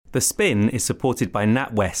The Spin is supported by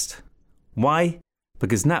NatWest. Why?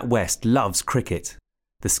 Because NatWest loves cricket,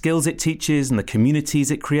 the skills it teaches and the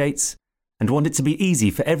communities it creates, and want it to be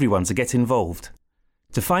easy for everyone to get involved.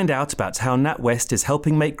 To find out about how NatWest is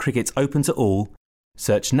helping make cricket open to all,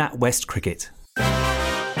 search NatWest Cricket.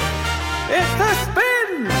 It's The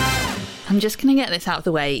Spin! I'm just going to get this out of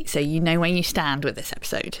the way so you know where you stand with this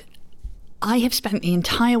episode. I have spent the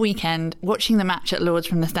entire weekend watching the match at Lord's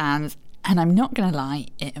from the stands, and I'm not going to lie,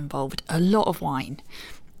 it involved a lot of wine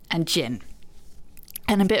and gin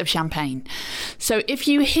and a bit of champagne. So if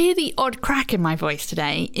you hear the odd crack in my voice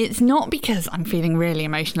today, it's not because I'm feeling really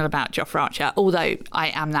emotional about Jofra Archer, although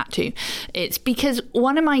I am that too. It's because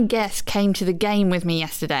one of my guests came to the game with me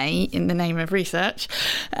yesterday in the name of research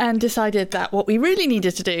and decided that what we really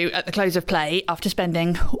needed to do at the close of play, after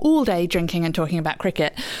spending all day drinking and talking about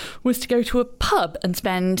cricket, was to go to a pub and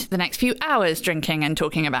spend the next few hours drinking and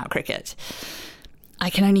talking about cricket. I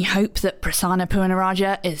can only hope that Prasanna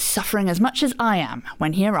Puwanarajah is suffering as much as I am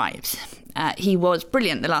when he arrives. He was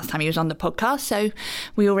brilliant the last time he was on the podcast, so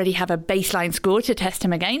we already have a baseline score to test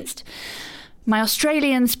him against. My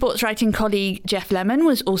Australian sports writing colleague Geoff Lemon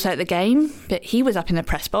was also at the game, but he was up in the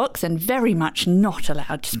press box and very much not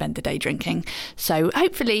allowed to spend the day drinking. So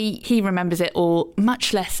hopefully he remembers it all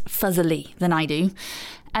much less fuzzily than I do.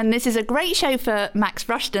 And this is a great show for Max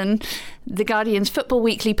Rushden, The Guardian's Football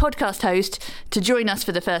Weekly podcast host, to join us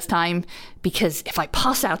for the first time, because if I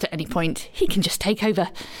pass out at any point, he can just take over.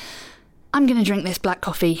 I'm going to drink this black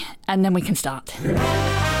coffee, and then we can start. It's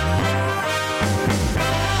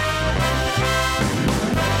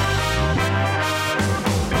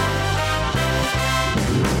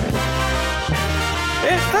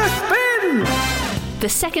The Spin! The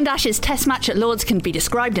second Ashes Test match at Lord's can be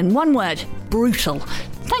described in one word: brutal.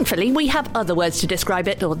 Thankfully, we have other words to describe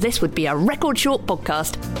it, or this would be a record-short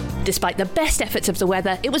podcast. Despite the best efforts of the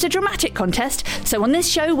weather, it was a dramatic contest, so on this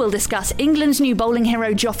show we'll discuss England's new bowling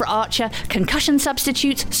hero Jofra Archer, concussion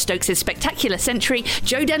substitutes, Stokes' spectacular century,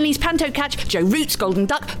 Joe Denley's panto catch, Joe Root's golden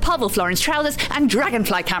duck, Pavel Florin's trousers, and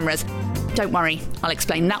dragonfly cameras. Don't worry, I'll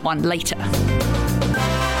explain that one later.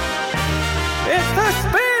 It's The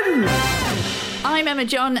Spin! I'm Emma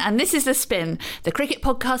John, and this is The Spin, the cricket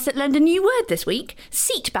podcast that learned a new word this week: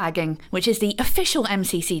 seat bagging, which is the official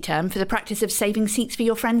MCC term for the practice of saving seats for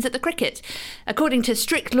your friends at the cricket. According to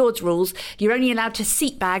strict Lord's rules, you're only allowed to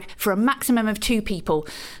seat bag for a maximum of 2 people.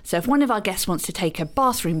 So if one of our guests wants to take a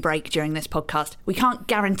bathroom break during this podcast, we can't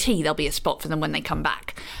guarantee there'll be a spot for them when they come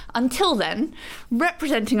back. Until then,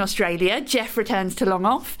 representing Australia, Geoff returns to long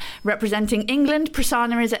off. Representing England,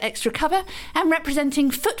 Prasanna is at extra cover. And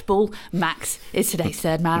representing football, Max is today's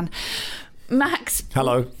third man. Max.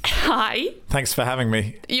 Hello. Hi. Thanks for having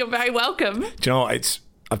me. You're very welcome. Do you know what?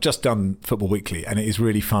 I've just done Football Weekly, and it is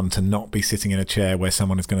really fun to not be sitting in a chair where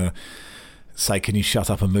someone is going to say, "Can you shut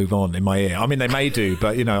up and move on?" in my ear. I mean, they may do,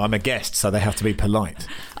 but, you know, I'm a guest, so they have to be polite.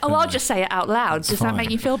 Oh, I'll just say it out loud. Does that make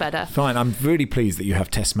you feel better? Fine. I'm really pleased that you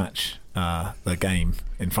have Test match, the game.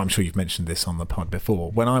 I'm sure you've mentioned this on the pod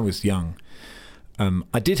before. When I was young,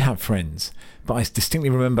 I did have friends, but I distinctly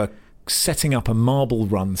remember setting up a marble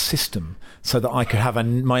run system so that I could have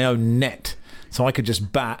my own net, so I could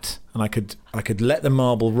just bat and I could let the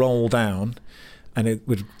marble roll down and it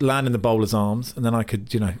would land in the bowler's arms, and then I could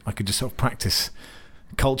just sort of practice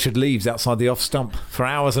cultured leaves outside the off stump for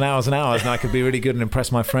hours and hours and hours, and I could be really good and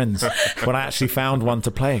impress my friends when I actually found one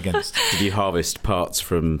to play against. Did you harvest parts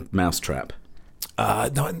from Mousetrap?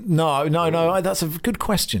 No. That's a good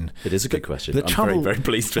question. It is a good question. I'm very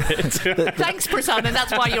pleased with it. Thanks, Prasanna.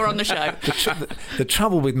 That's why you're on the show. The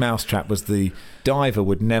trouble with Mousetrap was the diver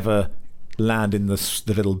would never land in the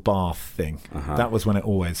little bath thing. Uh-huh. That was when it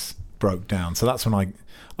always broke down. So that's when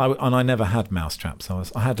I never had Mousetrap. So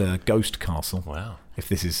I had a Ghost Castle. Wow. If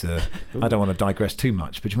this is, I don't want to digress too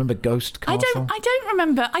much, but do you remember Ghost Castle? I don't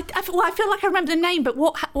remember. I feel like I remember the name, but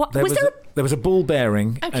what there was a ball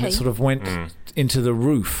bearing, okay, and it sort of went into the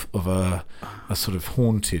roof of a sort of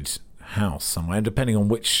haunted house somewhere, and depending on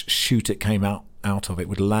which chute it came out of, it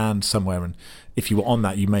would land somewhere, and if you were on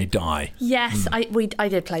that, you may die. Yes, I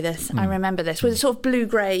did play this. I remember this. Was it sort of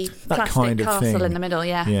blue-grey plastic kind of castle thing in the middle?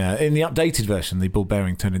 Yeah. Yeah. In the updated version, the ball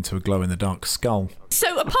bearing turned into a glow-in-the-dark skull.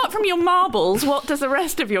 So apart from your marbles, what does the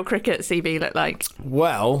rest of your cricket CV look like?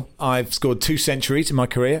 Well, I've scored 2 centuries in my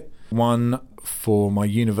career. One for my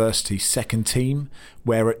university second team,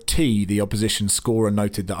 where at tea the opposition scorer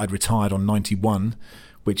noted that I'd retired on 91,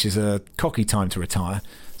 which is a cocky time to retire,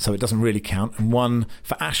 so it doesn't really count. And one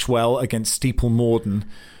for Ashwell against Steeple Morden,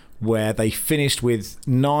 where they finished with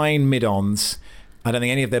 9 mid-ons. I don't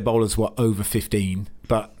think any of their bowlers were over 15,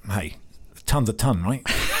 but hey, ton's a ton, right?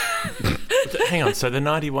 hang on, so the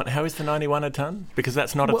 91, how is the 91 a tonne? Because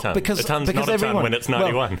that's not a tonne. A tonne's not a tonne when it's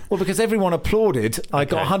 91. Well, because everyone applauded. I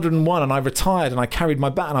got 101 and I retired and I carried my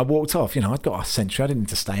bat and I walked off. I'd got a century. I didn't need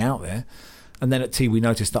to stay out there. And then at tea, we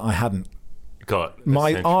noticed that I hadn't got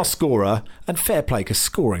our scorer, and fair play, because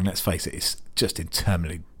scoring, let's face it, is just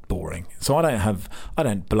interminably boring. So I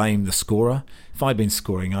don't blame the scorer. If I'd been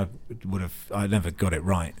scoring, I never got it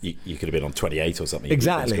right. You could have been on 28 or something.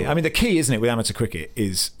 Exactly. I mean, the key, isn't it, with amateur cricket,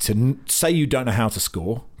 is to say you don't know how to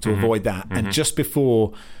score, to avoid that, and just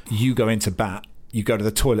before you go into bat, you go to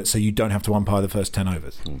the toilet so you don't have to umpire the first 10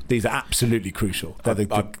 overs. These are absolutely crucial. They're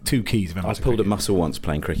the two keys of amateur cricket. I pulled a muscle once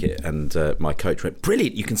playing cricket, and my coach went,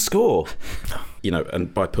 "Brilliant, you can score."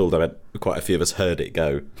 And by pulled, I meant quite a few of us heard it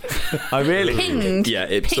go. Oh, really? Pinged. Yeah,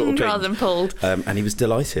 it pinged sort of pinged rather than pulled. And he was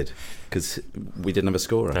delighted because we didn't have a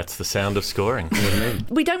scorer. That's the sound of scoring.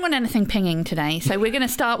 We don't want anything pinging today, so we're going to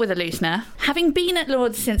start with a loosener. Having been at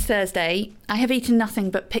Lord's since Thursday, I have eaten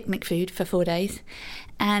nothing but picnic food for 4 days.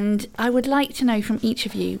 And I would like to know from each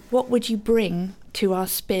of you, what would you bring to our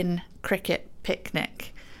spin cricket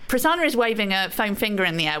picnic? Prasanna is waving a foam finger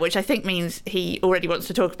in the air, which I think means he already wants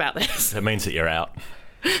to talk about this. That means that you're out.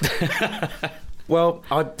 Well,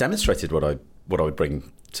 I demonstrated what I would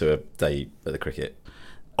bring to a day at the cricket.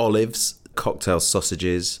 Olives, cocktail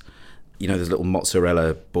sausages, those little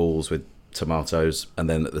mozzarella balls with tomatoes, and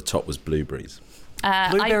then at the top was blueberries.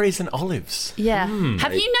 Blueberries and olives. Yeah.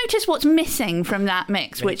 Have you noticed what's missing from that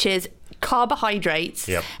mix, which is carbohydrates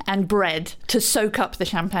and bread to soak up the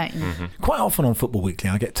champagne? Quite often on Football Weekly,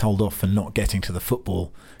 I get told off for not getting to the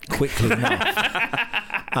football quickly enough.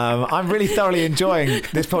 I'm really thoroughly enjoying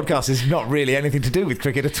this podcast. Is not really anything to do with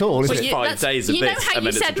cricket at all. It's 5 days of this. You know how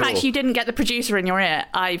you said, Max, you didn't get the producer in your ear?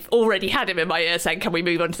 I've already had him in my ear saying, can we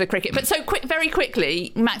move on to the cricket? But very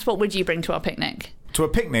quickly, Max, what would you bring to our picnic? To a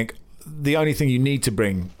picnic, the only thing you need to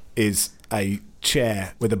bring is a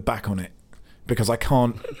chair with a back on it, because I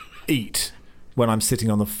can't eat when I'm sitting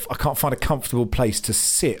on I can't find a comfortable place to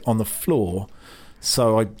sit on the floor,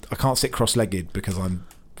 so I can't sit cross-legged because I'm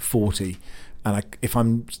 40, and if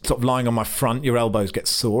I'm sort of lying on my front, your elbows get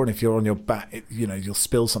sore, and if you're on your back, you'll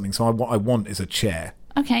spill something. So what I want is a chair.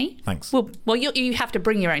 Okay. Thanks. Well, you have to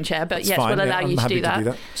bring your own chair, but That's yes, fine. we'll allow you to do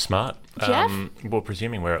that. Smart. Geoff? Well,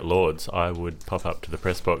 presuming we're at Lord's, I would pop up to the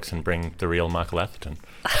press box and bring the real Michael Atherton.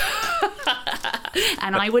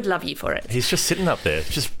 And I would love you for it. He's just sitting up there,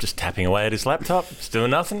 just tapping away at his laptop, just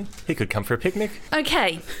doing nothing. He could come for a picnic.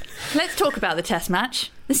 Okay, let's talk about the test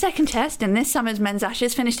match. The second test in this summer's men's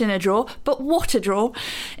Ashes finished in a draw, but what a draw.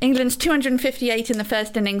 England's 258 in the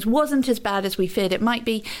first innings wasn't as bad as we feared it might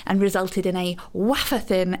be and resulted in a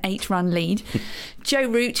wafer-thin 8-run lead. Joe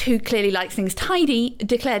Root, who clearly likes things tidy,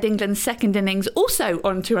 declared England's second innings also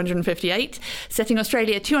on 258, setting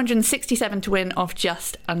Australia 267 to win off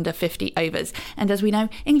just under 50 overs. And as we know,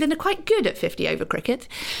 England are quite good at 50-over cricket.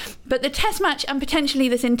 But the test match and potentially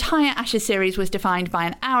this entire Ashes series was defined by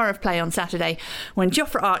an hour of play on Saturday when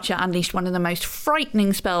Jofra Archer unleashed one of the most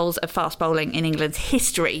frightening spells of fast bowling in England's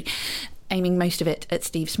history, aiming most of it at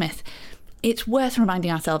Steve Smith. It's worth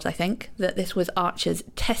reminding ourselves, I think, that this was Archer's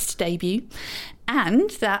test debut,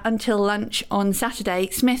 and that until lunch on Saturday,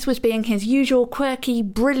 Smith was being his usual quirky,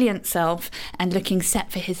 brilliant self and looking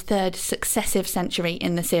set for his third successive century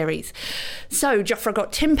in the series. So Jofra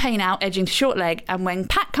got Tim Payne out edging to short leg, and when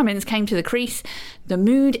Pat Cummins came to the crease, the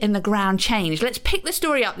mood in the ground changed. Let's pick the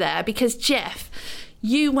story up there, because Geoff,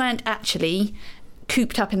 you weren't actually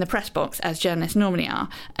cooped up in the press box, as journalists normally are.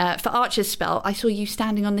 For Archer's spell, I saw you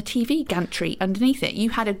standing on the TV gantry underneath it. You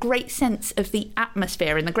had a great sense of the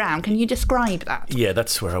atmosphere in the ground. Can you describe that? Yeah,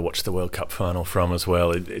 that's where I watched the World Cup final from as well.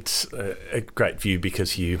 It's a great view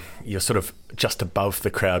because you're sort of just above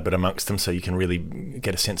the crowd but amongst them, so you can really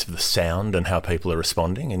get a sense of the sound and how people are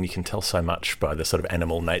responding, and you can tell so much by the sort of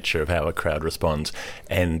animal nature of how a crowd responds.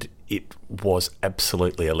 And it was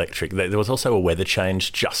absolutely electric. There was also a weather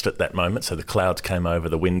change just at that moment, so the clouds came over,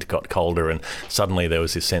 the wind got colder, and suddenly there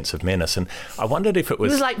was this sense of menace. And I wondered if it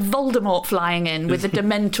was... It was like Voldemort flying in with the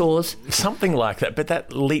Dementors. Something like that, but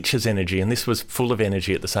that leeches energy, and this was full of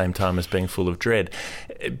energy at the same time as being full of dread,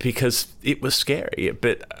 because it was scary.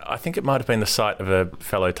 But I think it might have been the sight of a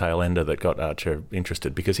fellow tail-ender that got Archer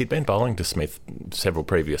interested, because he'd been bowling to Smith several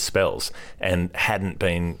previous spells and hadn't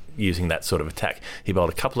been using that sort of attack. He bowled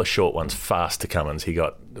a couple of short ones fast to Cummins. He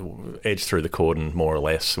got edged through the cordon more or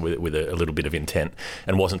less with a little bit of intent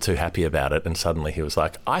and wasn't too happy about it. And suddenly he was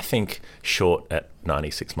like, I think short at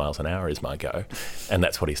 96 miles an hour is my go. And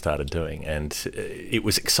that's what he started doing. And it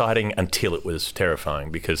was exciting until it was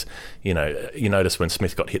terrifying because, you notice when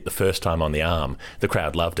Smith got hit the first time on the arm, the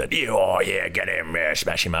crowd loved it. Oh, yeah, get him,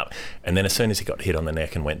 smash him up. And then as soon as he got hit on the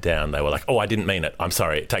neck and went down, they were like, oh, I didn't mean it. I'm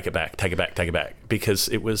sorry. Take it back. Because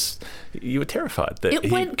you were terrified.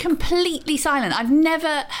 It went completely silent. I've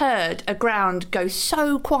never heard a ground go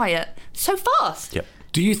so quiet so fast. Yep.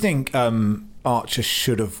 Do you think Archer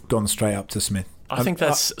should have gone straight up to Smith? I think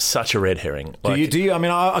that's such a red herring. Do you? I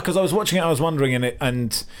mean, because I was watching it, I was wondering, and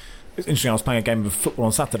it's interesting. I was playing a game of football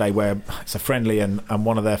on Saturday where it's a friendly, and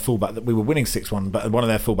one of their fullbacks, we were winning 6-1, but one of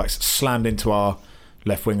their fullbacks slammed into our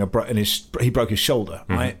left winger and he broke his shoulder.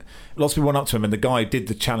 Right, lots of people went up to him, and the guy did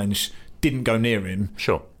the challenge, didn't go near him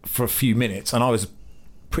for a few minutes, and I was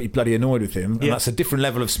pretty bloody annoyed with him. And that's a different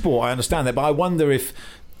level of sport. I understand that, but I wonder if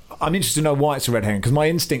I'm interested to know why it's a red herring, because my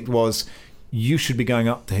instinct was you should be going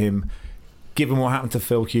up to him. Given what happened to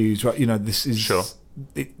Phil Hughes, right? This is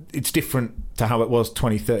it's different to how it was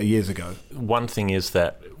 20, 30 years ago. One thing is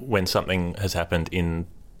that when something has happened in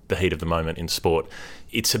the heat of the moment in sport,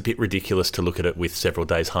 it's a bit ridiculous to look at it with several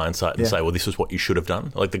days hindsight and say, well, this is what you should have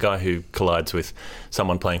done. Like the guy who collides with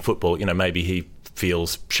someone playing football, maybe he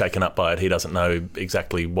feels shaken up by it. He doesn't know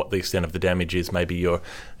exactly what the extent of the damage is. Maybe your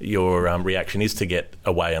reaction is to get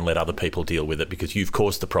away and let other people deal with it because you've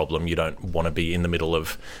caused the problem. You don't want to be in the middle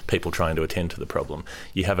of people trying to attend to the problem.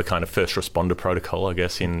 You have a kind of first responder protocol, I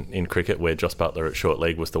guess, in cricket, where Joss Buttler at short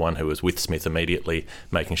leg was the one who was with Smith immediately,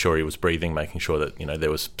 making sure he was breathing, making sure that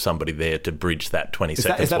there was somebody there to bridge that 20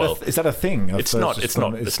 seconds. Is that a thing? It's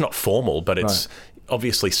not formal, but it's. Right.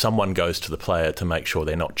 Obviously someone goes to the player to make sure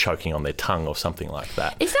they're not choking on their tongue or something like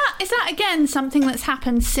that. Is that again something that's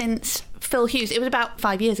happened since Phil Hughes? It was about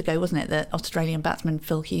 5 years ago, wasn't it, that Australian batsman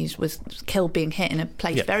Phil Hughes was killed being hit in a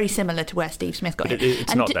place very similar to where Steve Smith got hit.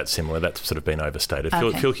 It's not that similar. That's sort of been overstated.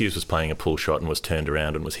 Okay. Phil Hughes was playing a pull shot and was turned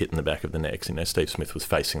around and was hit in the back of the neck. Steve Smith was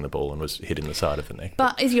facing the ball and was hit in the side of the neck.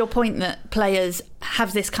 But is your point that players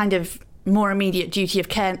have this kind of more immediate duty of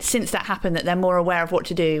care since that happened, that they're more aware of what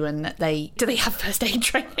to do, and that do they have first aid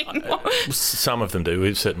training? Some of them do.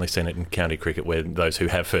 We've certainly seen it in county cricket where those who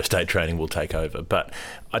have first aid training will take over. But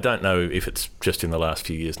I don't know if it's just in the last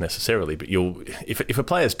few years necessarily. But if a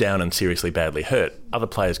player's down and seriously badly hurt, other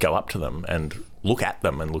players go up to them and look at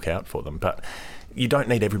them and look out for them. But you don't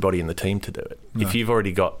need everybody in the team to do it. No. If you've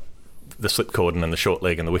already got the slip cordon and the short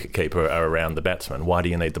leg and the wicket keeper are around the batsman, why do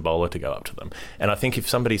you need the bowler to go up to them? And I think if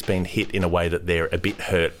somebody's been hit in a way that they're a bit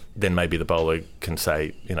hurt, then maybe the bowler can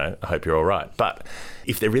say, I hope you're all right. But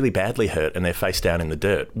if they're really badly hurt and they're face down in the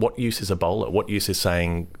dirt, what use is a bowler? What use is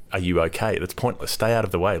saying, are you okay? That's pointless. Stay out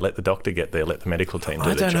of the way. Let the doctor get there. Let the medical team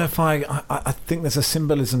do their job. I don't know if I think there's a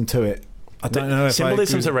symbolism to it. I don't know if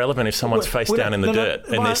symbolism's irrelevant if someone's face down in the dirt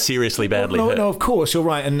and they're seriously badly hurt. No, of course, you're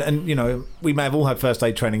right. And we may have all had first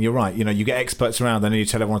aid training, you're right. You get experts around and you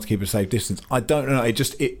tell everyone to keep a safe distance. I don't know.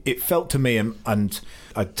 It felt to me, and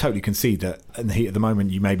I totally concede that in the heat of the moment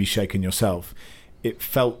you may be shaking yourself. It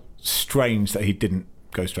felt strange that he didn't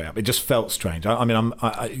go straight up. It just felt strange.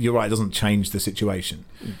 You're right, it doesn't change the situation.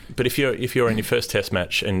 But if you're in your first test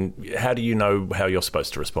match, and how do you know how you're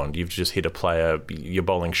supposed to respond? You've just hit a player, you're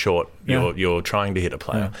bowling short, you're trying to hit a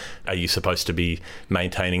player. Are you supposed to be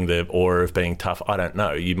maintaining the aura of being tough? I don't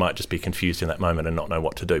know. You might just be confused in that moment and not know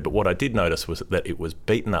what to do. But what I did notice was that it was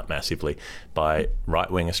beaten up massively by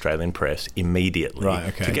right-wing Australian press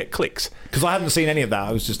immediately to get clicks. Because I haven't seen any of that.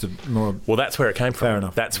 I was just Well, that's where it came from. Fair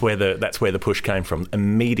enough. That's where the push came from.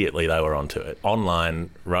 Immediately they were onto it. Online,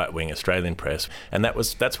 right-wing Australian press. And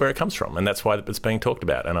that's where it comes from. And that's why it's being talked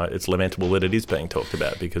about. And it's lamentable that it is being talked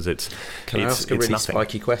about because it's Can I ask a really nothing.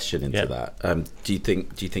 Spiky question into that? Do you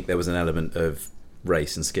think there was an element of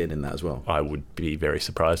race and skin in that as well? I would be very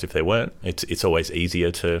surprised if there weren't. It's always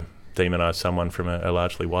easier to demonise someone from a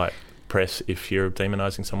largely white press if you're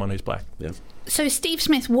demonising someone who's black. Yeah. So Steve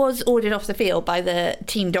Smith was ordered off the field by the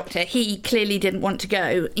team doctor. He clearly didn't want to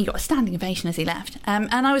go. He got a standing ovation as he left.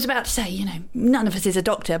 And I was about to say, none of us is a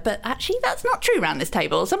doctor, but actually that's not true around this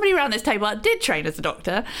table. Somebody around this table did train as a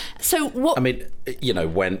doctor. So what... I mean,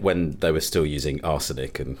 when they were still using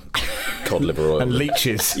arsenic and cod liver oil. And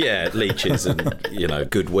leeches. Yeah, leeches and,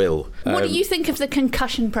 goodwill. What do you think of the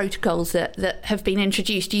concussion protocols that have been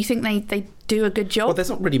introduced? Do you think they do a good job? Well, there's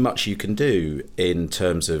not really much you can do in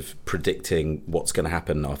terms of predicting what's going to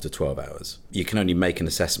happen after 12 hours. You can only make an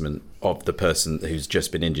assessment of the person who's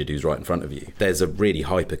just been injured, who's right in front of you. There's a really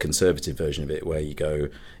hyper-conservative version of it where you go,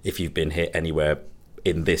 if you've been hit anywhere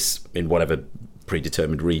in whatever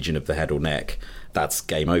predetermined region of the head or neck, that's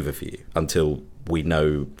game over for you until we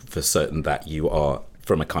know for certain that you are,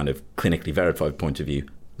 from a kind of clinically verified point of view,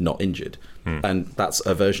 not injured. And that's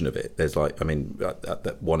a version of it. There's at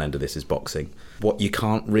one end of this is boxing. What you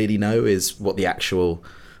can't really know is what the actual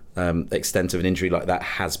extent of an injury like that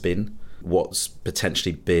has been, what's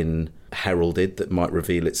potentially been heralded that might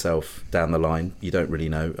reveal itself down the line. You don't really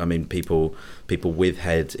know. I mean, people with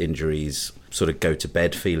head injuries sort of go to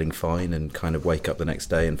bed feeling fine and kind of wake up the next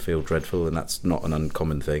day and feel dreadful, and that's not an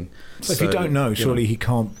uncommon thing. So if you don't know, surely he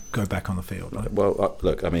can't go back on the field, right? Well,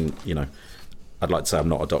 look, I mean, I'd like to say I'm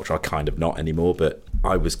not a doctor. I kind of not anymore, but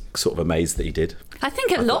I was sort of amazed that he did. I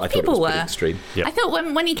think a lot of people were. Extreme. Yep. I thought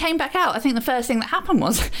when he came back out, I think the first thing that happened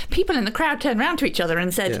was people in the crowd turned around to each other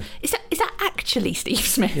and said, "Is that actually Steve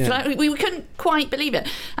Smith?" Yeah. Like, we couldn't quite believe it.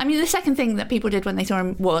 I mean, the second thing that people did when they saw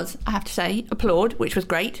him was, I have to say, applaud, which was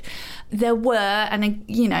great. There were, and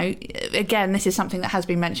again, this is something that has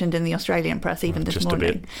been mentioned in the Australian press even this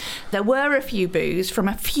morning. There were a few boos from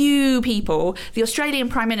a few people. The Australian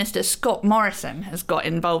Prime Minister, Scott Morrison, has got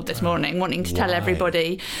involved this morning, wanting to tell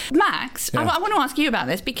everybody. Max, I want to ask you about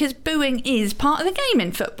this, because booing is part of the game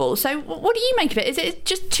in football. So what do you make of it? Is it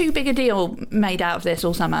just too big a deal made out of this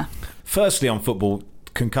all summer? Firstly, on football,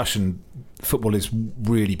 concussion, football is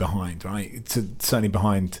really behind, right? It's certainly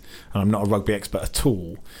behind, and I'm not a rugby expert at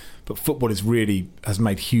all, but football has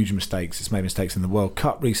made huge mistakes. It's made mistakes in the World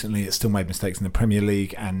Cup recently. It's still made mistakes in the Premier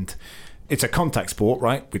League, and it's a contact sport,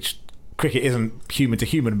 right? Which cricket isn't human to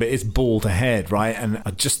human, but it's ball to head, right? And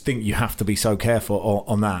I just think you have to be so careful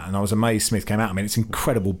on that. And I was amazed Smith came out. I mean, it's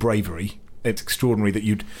incredible bravery. It's extraordinary that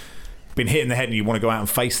you'd been hit in the head and you want to go out and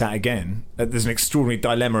face that again. There's an extraordinary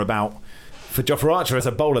dilemma about, for Jofra Archer as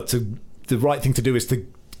a bowler, the right thing to do is to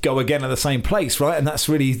go again at the same place, right? And that's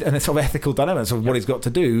really an sort of ethical dilemma of what he's got to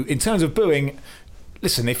do. In terms of booing,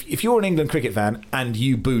 listen, if you're an England cricket fan and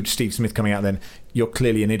you booed Steve Smith coming out, then you're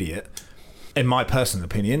clearly an idiot, in my personal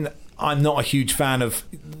opinion. I'm not a huge fan of...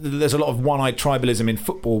 There's a lot of one-eyed tribalism in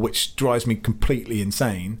football which drives me completely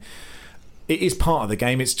insane. It is part of the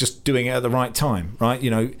game. It's just doing it at the right time, right?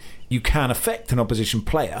 You can affect an opposition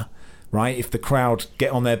player, right, if the crowd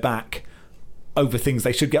get on their back over things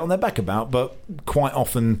they should get on their back about, but quite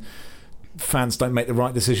often fans don't make the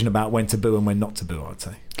right decision about when to boo and when not to boo, I'd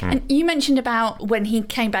say. And you mentioned about when he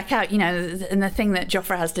came back out, and the thing that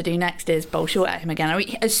Jofra has to do next is bowl short at him again. I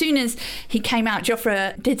mean, as soon as he came out,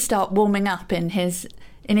 Jofra did start warming up in his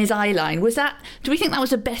eye line. Do we think that was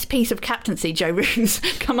the best piece of captaincy Joe Root's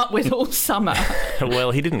come up with all summer? Well,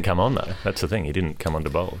 he didn't come on, though. That's the thing. He didn't come on to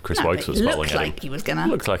bowl. Chris Wokes was bowling at him. Like he was going to.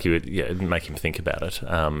 Looks like he would, it didn't make him think about it.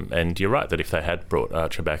 And you're right that if they had brought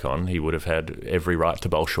Archer back on, he would have had every right to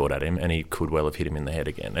bowl short at him, and he could well have hit him in the head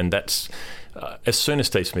again. And that's... as soon as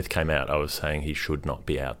Steve Smith came out, I was saying he should not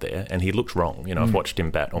be out there, and he looked wrong. I've watched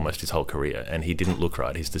him bat almost his whole career, and he didn't look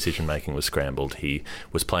right. His decision-making was scrambled. He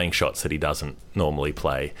was playing shots that he doesn't normally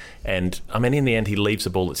play. And, I mean, in the end, he leaves a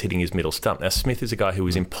ball that's hitting his middle stump. Now, Smith is a guy who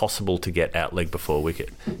is impossible to get out leg before wicket.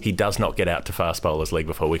 He does not get out to fast bowlers leg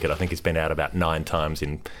before wicket. I think he's been out about 9 times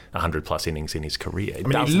in 100-plus innings in his career. He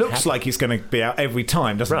looks like he's going to be out every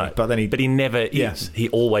time, doesn't he? But he never is. He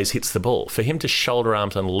always hits the ball. For him to shoulder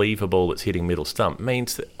arms and leave a ball that's hitting middle stump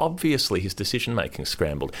means that obviously his decision-making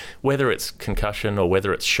scrambled. Whether it's concussion or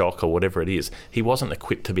whether it's shock or whatever it is, he wasn't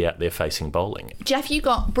equipped to be out there facing bowling. Geoff, you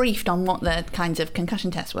got briefed on what the kinds of concussion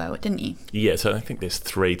tests were, didn't you? Yeah, so I think there's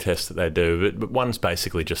 3 tests that they do, but one's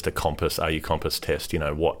basically just a compass test,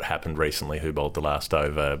 what happened recently, who bowled the last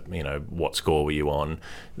over, what score were you on,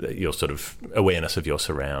 your sort of awareness of your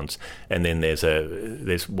surrounds. And then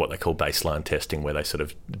there's what they call baseline testing, where they sort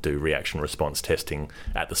of do reaction-response testing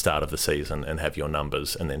at the start of the season and have your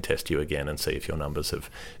numbers and then test you again and see if your numbers have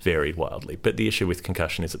varied wildly. But the issue with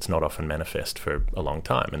concussion is it's not often manifest for a long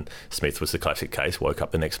time, and Smith was the classic case. Woke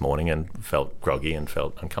up the next morning and felt groggy and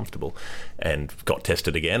felt uncomfortable and got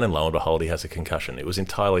tested again, and lo and behold, he has a concussion. It was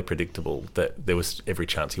entirely predictable that there was every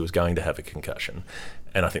chance he was going to have a concussion.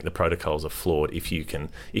 And I think the protocols are flawed if you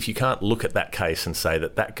can't look at that case and say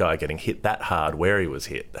that guy getting hit that hard where he was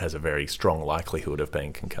hit has a very strong likelihood of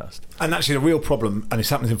being concussed. And actually the real problem, and this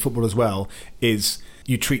happens in football as well, is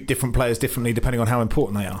you treat different players differently depending on how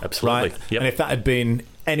important they are. Absolutely. Right? Yep. And if that had been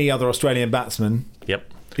any other Australian batsman,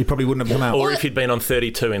 he probably wouldn't have come out. Or if he'd been on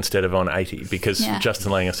 32 instead of on 80, because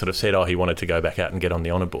Justin Langer sort of said, he wanted to go back out and get on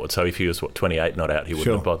the honour board. So if he was, 28 not out, he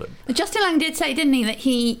wouldn't have bothered. Justin Langer did say, didn't he, that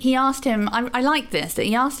he asked him, I like this, that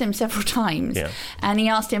he asked him several times, and he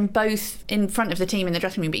asked him both in front of the team in the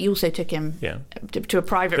dressing room, but he also took him to a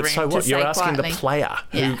private room. But so what? You're asking quietly. the player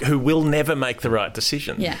who will never make the right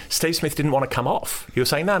decision. Yeah. Steve Smith didn't want to come off. He was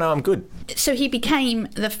saying, no, I'm good. So he became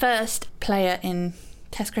the first player in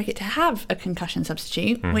Test cricket to have a concussion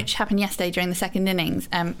substitute, which happened yesterday during the second innings.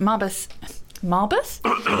 Marbus?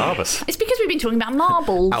 Marbus. It's because we've been talking about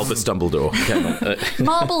marbles. Albert Dumbledore.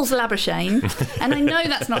 Marbles Labuschagne. And I know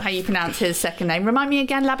that's not how you pronounce his second name. Remind me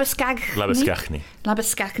again, Labuschagne.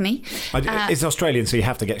 Labuschagne. It's Australian, so you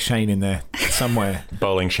have to get Shane in there somewhere.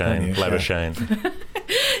 Bowling Shane, Labuschagne.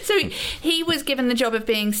 So he was given the job of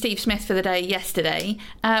being Steve Smith for the day yesterday,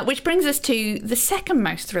 which brings us to the second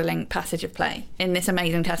most thrilling passage of play in this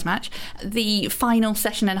amazing Test match, the final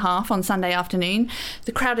session and a half on Sunday afternoon.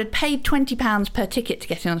 The crowd had paid £20 per ticket to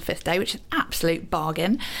get in on the fifth day, which is an absolute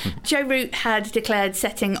bargain. Joe Root had declared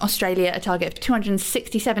setting Australia a target of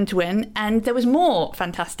 267 to win, and there was more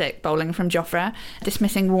fantastic bowling from Jofra,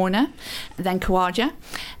 dismissing Warner, then Khawaja.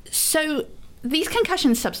 So these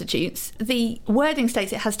concussion substitutes, the wording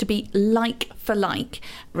states it has to be like for like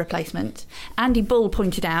replacement. Andy Bull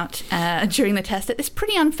pointed out during the test that it's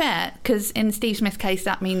pretty unfair, because in Steve Smith's case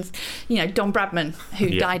that means, Don Bradman,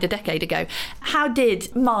 who died a decade ago. How did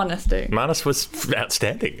Marnus do? Marnus was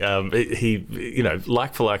outstanding. He,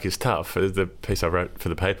 like for like is tough. The piece I wrote for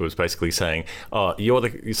the paper was basically saying, you're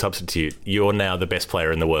the substitute, you're now the best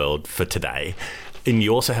player in the world for today, and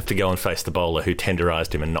you also have to go and face the bowler who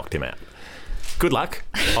tenderised him and knocked him out. Good luck,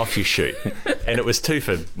 off you shoot. And it was 2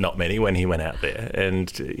 for not many when he went out there.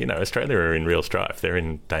 And, Australia are in real strife. They're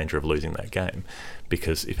in danger of losing that game,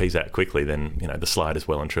 because if he's out quickly, then, the slide is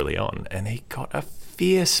well and truly on. And he got a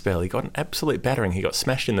fierce spell. He got an absolute battering. He got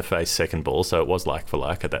smashed in the face second ball, so it was like for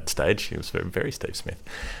like at that stage. He was very, very Steve Smith.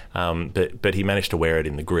 But he managed to wear it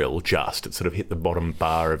in the grill just. It sort of hit the bottom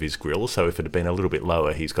bar of his grill, so if it had been a little bit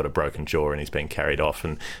lower, he's got a broken jaw and he's being carried off,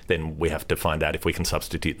 and then we have to find out if we can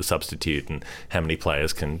substitute the substitute and how many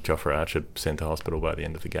players can Jofra Archer send to hospital by the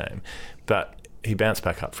end of the game. But he bounced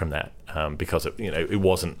back up from that because it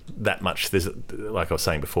wasn't that much. Like I was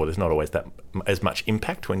saying before, there's not always that as much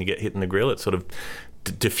impact when you get hit in the grill. It sort of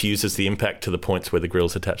diffuses the impact to the points where the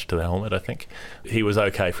grill's attached to the helmet, I think. He was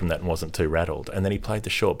okay from that and wasn't too rattled. And then he played the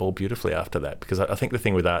short ball beautifully after that, because I think the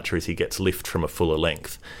thing with Archer is he gets lift from a fuller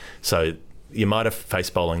length. So you might have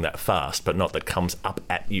faced bowling that fast, but not that comes up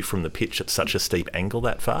at you from the pitch at such a steep angle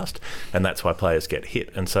that fast. And that's why players get hit.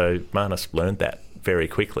 And so Marnus learned that very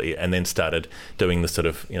quickly, and then started doing the sort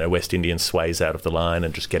of West Indian sways out of the line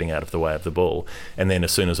and just getting out of the way of the ball. And then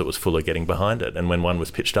as soon as it was fuller, getting behind it, and when one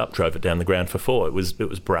was pitched up, drove it down the ground for 4. It was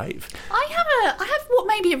brave. I have what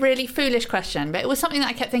may be a really foolish question, but it was something that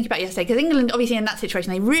I kept thinking about yesterday, because England, obviously in that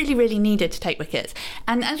situation, they really, really needed to take wickets.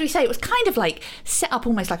 And as we say, it was kind of like set up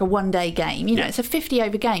almost like a one-day game. It's a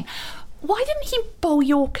 50-over game. Why didn't he bowl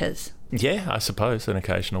Yorkers? Yeah, I suppose an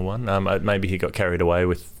occasional one. Maybe he got carried away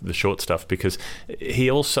with the short stuff, because he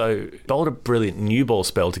also bowled a brilliant new ball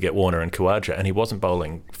spell to get Warner and Khawaja, and he wasn't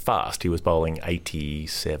bowling fast. He was bowling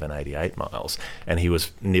 87, 88 miles, and he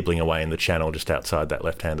was nibbling away in the channel just outside that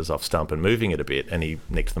left-hander's off stump and moving it a bit, and he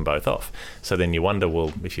nicked them both off. So then you wonder,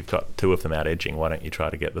 well, if you've got 2 of them out edging, why don't you try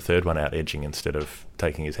to get the third one out edging instead of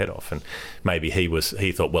taking his head off? And maybe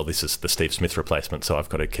he thought, well, this is the Steve Smith replacement, so I've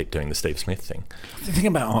got to keep doing the Steve Smith thing. The thing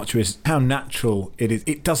about Archer is how natural it is.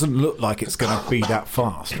 It doesn't look like it's going to be that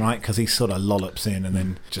fast, right? Because he sort of lollops in and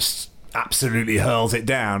then just absolutely hurls it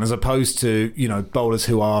down, as opposed to bowlers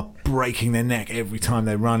who are breaking their neck every time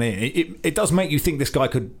they run in. It does make you think this guy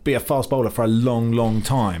could be a fast bowler for a long, long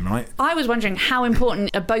time, right? I was wondering how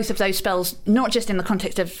important are both of those spells, not just in the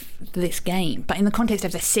context of this game, but in the context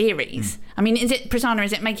of the series. I mean, Prasanna,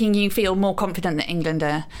 is it making you feel more confident that England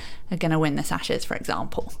are going to win this Ashes, for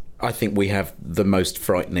example? I think we have the most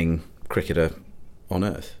frightening cricketer on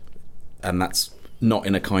earth, and that's not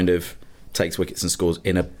in a kind of takes wickets and scores,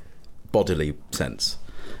 in a bodily sense,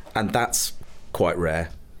 and that's quite rare.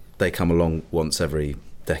 They come along once every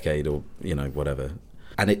decade or whatever,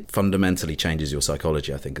 and it fundamentally changes your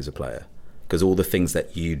psychology, I think, as a player, because all the things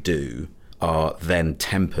that you do are then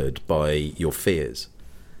tempered by your fears.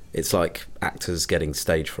 It's like actors getting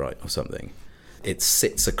stage fright or something. It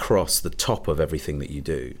sits across the top of everything that you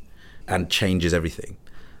do and changes everything.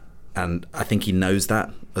 And I think he knows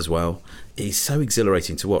that as well. He's so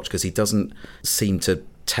exhilarating to watch, because he doesn't seem to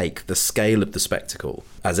take the scale of the spectacle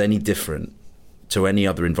as any different to any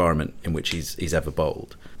other environment in which he's ever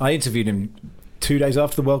bowled. I interviewed him 2 days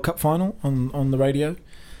after the World Cup final on the radio,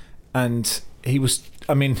 and he was,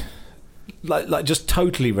 I mean, like just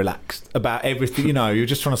totally relaxed about everything. You're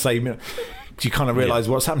just trying to say, do you kind of realise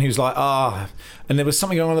what's happening? He was like, and there was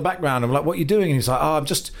something going on in the background. I'm like, what are you doing? And he's like, I'm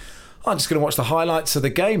just going to watch the highlights of the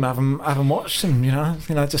game. I haven't watched them,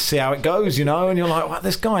 just see how it goes, And you're like, wow,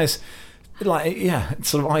 this guy's like, it's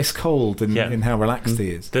sort of ice cold in how relaxed he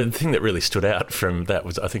is. The thing that really stood out from that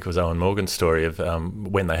was, I think it was Owen Morgan's story of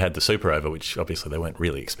when they had the super over, which obviously they weren't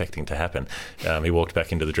really expecting to happen. He walked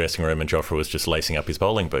back into the dressing room and Jofra was just lacing up his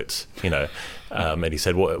bowling boots, and he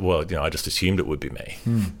said, well, I just assumed it would be me.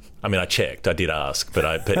 I mean, I checked, I did ask, but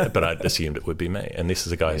I assumed it would be me. And this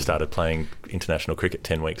is a guy who started playing international cricket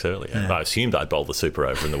 10 weeks earlier. Yeah. I assumed I'd bowl the super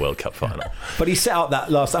over in the World Cup final. But he set out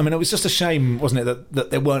that last... I mean, it was just a shame, wasn't it,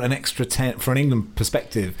 that there weren't an extra 10, for an England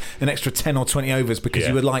perspective, an extra 10 or 20 overs, because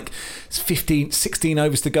you were like 15, 16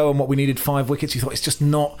 overs to go and what we needed 5 wickets. You thought it's just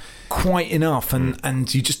not quite enough,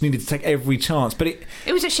 and you just needed to take every chance. But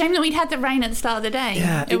it was a shame that we'd had the rain at the start of the day.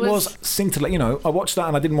 Yeah, it was scintillating. I watched that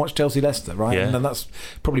and I didn't watch Chelsea-Leicester, right? Yeah. And that's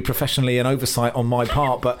probably professionally an oversight on my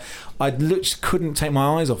part, but I literally couldn't take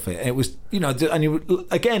my eyes off it. It was, and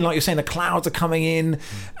again, like you're saying, the clouds are coming in,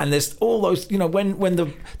 and there's all those, when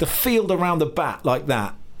the field around the bat like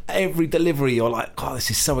that, every delivery you're like, God,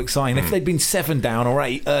 this is so exciting. If they'd been 7 down or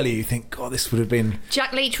 8 earlier, you think, God, this would have been...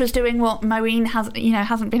 Jack Leach was doing what Moeen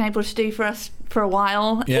hasn't been able to do for us for a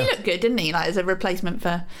while. Yeah. He looked good, didn't he? Like as a replacement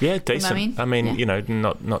for decent. Moeen. I mean,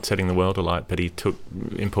 not setting the world alight, but he took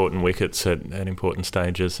important wickets at important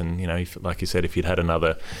stages, and like you said, if you'd had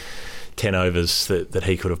another 10 overs that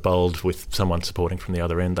he could have bowled with someone supporting from the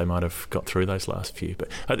other end, they might have got through those last few. But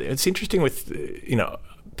it's interesting with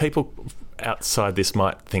people outside this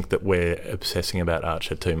might think that we're obsessing about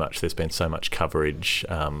Archer too much. There's been so much coverage.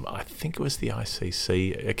 I think it was the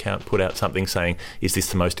ICC account put out something saying, is this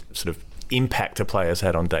the most sort of impact a player's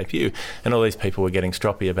had on debut? And all these people were getting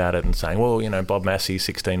stroppy about it and saying, well, Bob Massey,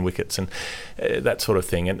 16 wickets and that sort of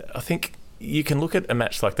thing. And I think you can look at a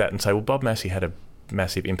match like that and say, well, Bob Massey had a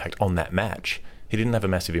massive impact on that match. He didn't have a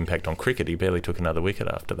massive impact on cricket. He barely took another wicket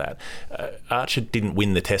after that. Archer didn't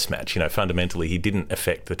win the test match. Fundamentally, he didn't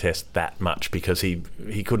affect the test that much because he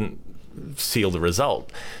couldn't seal the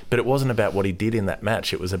result. But it wasn't about what he did in that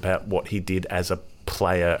match. It was about what he did as a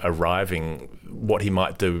player arriving, what he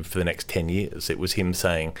might do for the next 10 years. It was him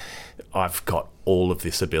saying, I've got all of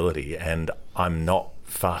this ability and I'm not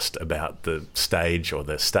fussed about the stage or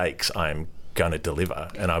the stakes. I'm going to deliver,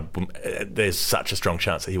 and there's such a strong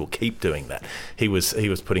chance that he will keep doing that. He was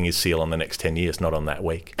putting his seal on the next 10 years, not on that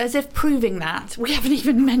week. As if proving that, we haven't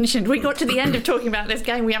even mentioned, we got to the end of talking about this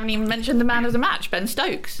game, we haven't even mentioned the man of the match, Ben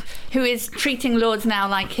Stokes, who is treating Lords now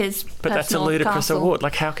like his But that's a ludicrous castle. award.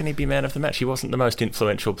 Like, how can he be man of the match? He wasn't the most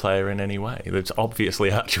influential player in any way. It's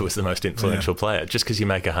obviously Archer was the most influential player. Just because you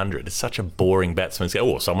make 100, it's such a boring batsman to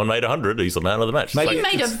say, someone made 100, he's the man of the match. He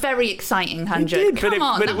made a very exciting 100. Did, Come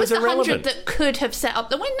on, but that it was the 100 irrelevant. that could have set up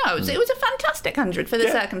the win. No, it was a fantastic 100 for the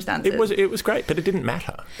circumstances. It was great, but it didn't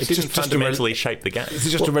matter. It didn't fundamentally shape the game. It's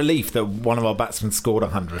just a relief that one of our batsmen scored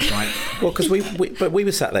 100, right? Well, because we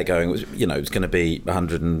were sat there going, it was going to be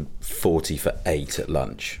 140 for 8 at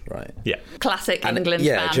lunch, right? Yeah. Classic England fan do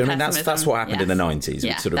you know what I mean? That's pessimism. what happened in the 90s.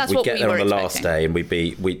 Yeah. We'd get there on the were last day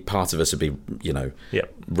and part of us would be,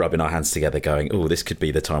 rubbing our hands together going, this could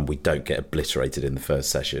be the time we don't get obliterated in the first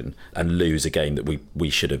session and lose a game that we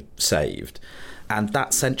should have saved. And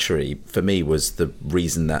that century, for me, was the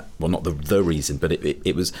reason that, well, not the reason, but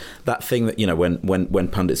it was that thing that, when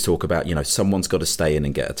pundits talk about, someone's got to stay in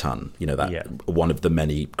and get a ton, one of the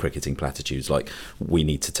many cricketing platitudes, like, we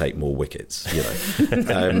need to take more wickets,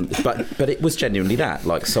 but it was genuinely that,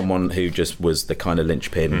 like, someone who just was the kind of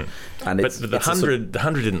linchpin. And but the 100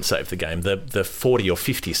 didn't save the game. The 40 or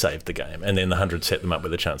 50 saved the game, and then the 100 set them up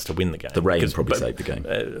with a chance to win the game. The rain probably saved the game.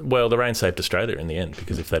 The rain saved Australia in the end,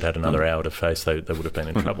 because if they'd had another hour to face, they would have been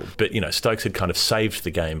in trouble. But, Stokes had kind of saved the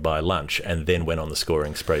game by lunch and then went on the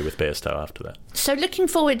scoring spree with Bairstow after that. So looking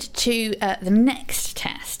forward to the next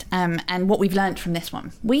test and what we've learnt from this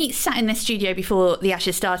one. We sat in this studio before the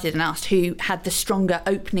Ashes started and asked who had the stronger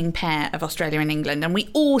opening pair of Australia and England, and we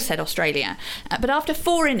all said Australia. But after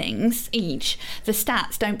 4 innings each, the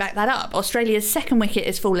stats don't back that up. Australia's second wicket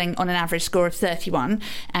is falling on an average score of 31,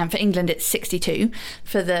 and for England it's 62.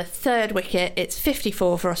 For the third wicket, it's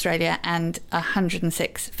 54 for Australia and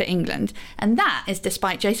 106 for England. And that is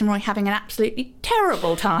despite Jason Roy having an absolutely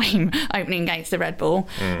terrible time opening against the red ball.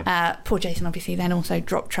 Poor Jason obviously then also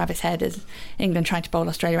dropped Travis Head as England tried to bowl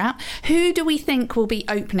Australia out. Who do we think will be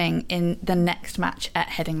opening in the next match at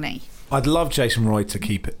Headingley? I'd love Jason Roy to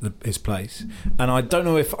keep his place. And I don't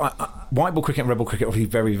know if... white ball cricket and red ball cricket are obviously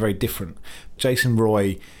very, very different. Jason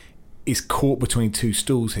Roy is caught between two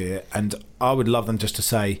stools here, and I would love them just to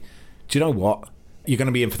say, do you know what? You're going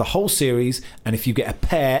to be in for the whole series, and if you get a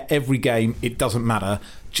pair every game, it doesn't matter.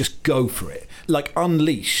 Just go for it. Like,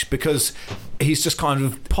 unleash, because he's just kind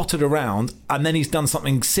of pottered around, and then he's done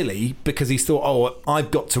something silly because he's thought, oh,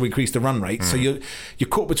 I've got to increase the run rate. So you're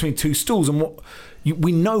caught between two stools, and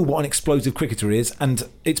we know what an explosive cricketer is, and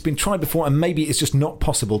it's been tried before, and maybe it's just not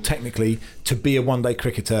possible technically to be a one-day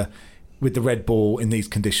cricketer with the red ball in these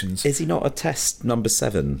conditions. Is he not a test number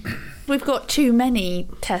 7? We've got too many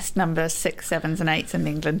test number 6, 7s and 8s in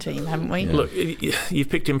the England team, haven't we? Yeah. Look, you've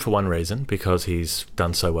picked him for one reason, because he's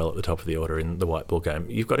done so well at the top of the order in the white ball game.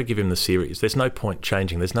 You've got to give him the series. There's no point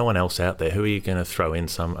changing. There's no one else out there. Who are you going to throw in?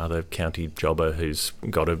 Some other county jobber who's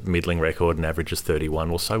got a middling record and averages 31?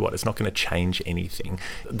 Well, so what? It's not going to change anything.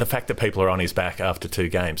 The fact that people are on his back after 2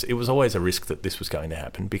 games, it was always a risk that this was going to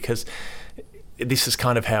happen, because this is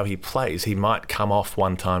kind of how he plays. He might come off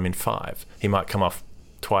one time in 5. He might come off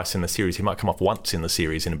twice in the series. He might come off once in the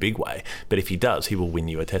series in a big way. But if he does, he will win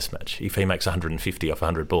you a test match. If he makes 150 off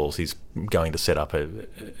 100 balls, he's going to set up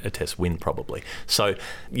a test win probably. So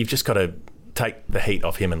you've just got to take the heat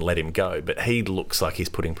off him and let him go. But he looks like he's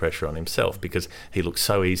putting pressure on himself, because he looks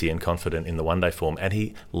so easy and confident in the one-day form, and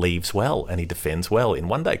he leaves well and he defends well in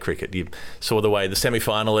one-day cricket. You saw the way the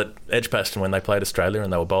semi-final at Edgbaston when they played Australia,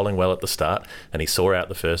 and they were bowling well at the start, and he saw out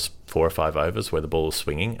the first 4 or 5 overs where the ball was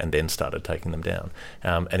swinging and then started taking them down.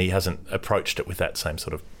 And he hasn't approached it with that same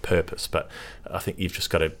sort of purpose. But I think you've just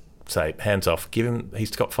got to say, hands off, give him,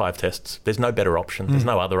 he's got 5 tests. There's no better option. There's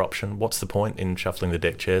no other option. What's the point in shuffling the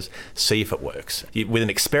deck chairs? See if it works. With an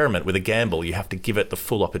experiment, with a gamble, you have to give it the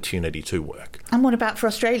full opportunity to work. And what about for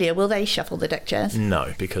Australia? Will they shuffle the deck chairs?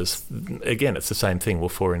 No, because, again, it's the same thing. Well,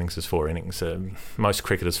 4 innings is 4 innings. Most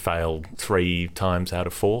cricketers fail 3 times out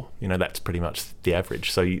of 4. You know, that's pretty much the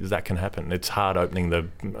average. So that can happen. It's hard opening the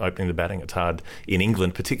batting. It's hard in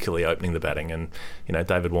England, particularly opening the batting. And, you know,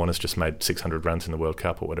 David Warner's just made 600 runs in the World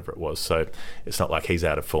Cup or whatever it was. So it's not like he's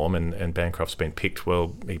out of form, and Bancroft's been picked.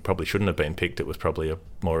 Well, he probably shouldn't have been picked. It was probably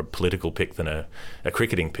more a political pick than a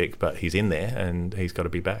cricketing pick, but he's in there and he's got to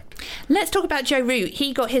be backed. Let's talk about Joe Root.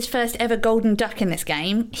 He got his first ever golden duck in this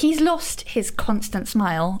game. He's lost his constant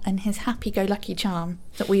smile and his happy-go-lucky charm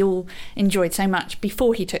that we all enjoyed so much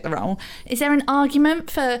before he took the role. Is there an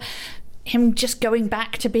argument for him just going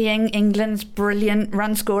back to being England's brilliant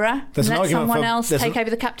run scorer? Let someone else take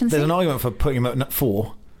over the captaincy? There's an argument for putting him at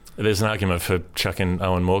 4. There's an argument for chucking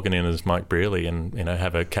Owen Morgan in as Mike Brearley, and, you know,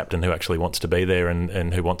 have a captain who actually wants to be there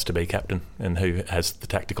and who wants to be captain and who has the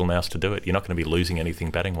tactical nous to do it. You're not going to be losing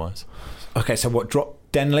anything batting wise. Okay, so what? Drop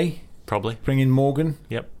Denley? Probably. Bring in Morgan?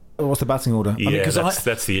 Yep. What's the batting order? Yeah,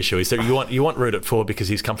 that's the issue. So you want Root at 4 because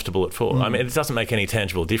he's comfortable at 4. I mean, it doesn't make any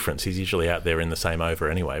tangible difference. He's usually out there in the same over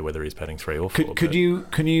anyway, whether he's batting 3 or 4.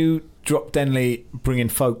 Can you drop Denley, bring in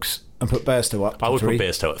Folkes, and put Bairstow up? I would put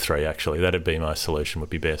Bairstow at 3. Actually, that'd be my solution. Would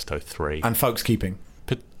be Bairstow 3 and Folkes keeping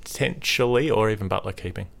potentially, or even Butler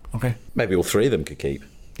keeping. Okay, maybe all 3 of them could keep.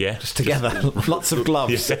 Yeah, just together. Lots of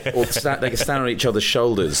gloves. Yeah. Or they can stand on each other's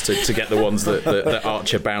shoulders to get the ones that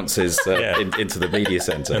Archer bounces into the media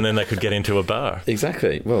centre. And then they could get into a bar.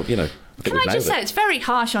 Exactly. Well, you know. Can I just say, it's very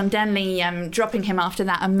harsh on Denley dropping him after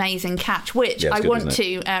that amazing catch, which I want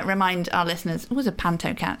to remind our listeners was a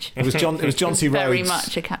panto catch. It was John C. Rhodes. Very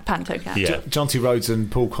much a panto catch. Yeah. John C. Rhodes and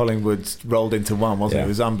Paul Collingwood rolled into one, wasn't it? It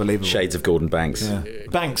was unbelievable. Shades of Gordon Banks. Yeah.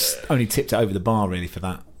 Banks only tipped it over the bar, really, for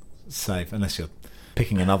that save, unless you're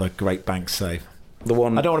picking another great Banks save. The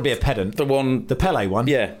one. I don't want to be a pedant. The Pele one.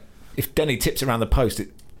 Yeah. If Denny tips it around the post,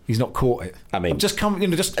 he's not caught it. I mean,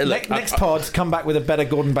 next pod, come back with a better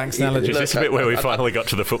Gordon Banks analogy. Is this a bit where we finally got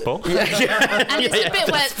to the football? And it's a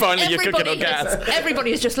bit where finally you're cooking on gas.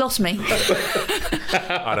 Everybody has just lost me.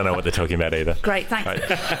 I don't know what they're talking about either. Great,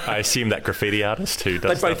 thanks. I assume that graffiti artist who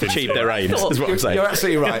does. They both achieved their aims. Is what I'm saying. You're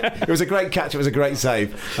absolutely right. It was a great catch. It was a great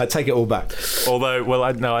save. I take it all back. Although,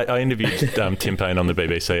 I interviewed Tim Payne on the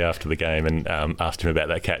BBC after the game and asked him about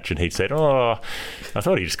that catch, and he said, "Oh, I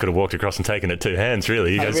thought he just could have walked across and taken it 2 hands.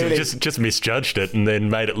 Really, he goes, just misjudged it and then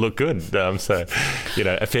made it look good." So, you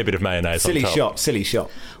know, a fair bit of mayonnaise. Silly on top. shot.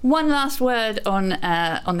 One last word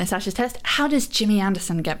on this Ashes test. How does Jimmy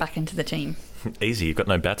Anderson get back into the team? Easy. You've got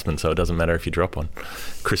no batsman, so it doesn't matter if you drop one.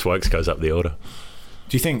 Chris Woakes goes up the order.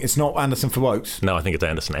 Do you think it's not Anderson for Woakes? No, I think it's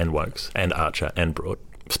Anderson and Woakes and Archer and Broad.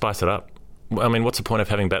 Spice it up. I mean, what's the point of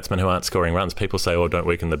having batsmen who aren't scoring runs? People say, oh, don't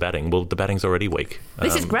weaken the batting. Well, the batting's already weak.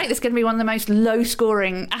 This is great. This is going to be one of the most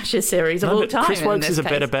low-scoring Ashes series of all time. Chris Woakes is a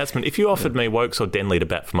better batsman. If you offered me Woakes or Denley to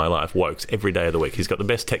bat for my life, Woakes every day of the week. He's got the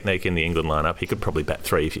best technique in the England lineup. He could probably bat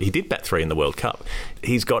 3. He did bat 3 in the World Cup.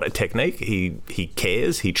 He's got a technique. He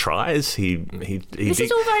cares. He tries. This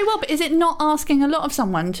is all very well, but is it not asking a lot of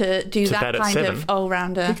someone to do that kind of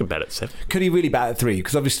all-rounder? He can bat at 7. Could he really bat at 3?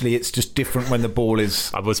 Because obviously it's just different when the ball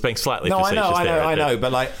is... I was being slightly No, facetious I know.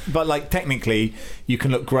 But like technically, you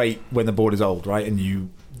can look great when the ball is old, right? And you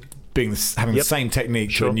having the same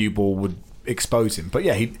technique to a new ball would expose him. But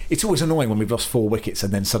yeah, it's always annoying when we've lost 4 wickets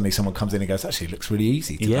and then suddenly someone comes in and goes, actually, it looks really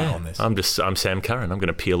easy to bat on this. I'm Sam Curran. I'm going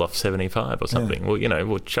to peel off 75 or something. Well,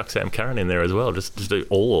 we'll chuck Sam Curran in there as well. Just do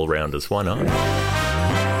all rounders. Why not?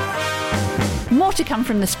 More to come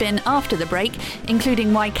from the spin after the break,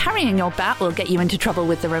 including why carrying your bat will get you into trouble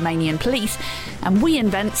with the Romanian police, and we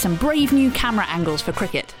invent some brave new camera angles for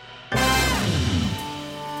cricket.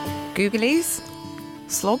 Googlies?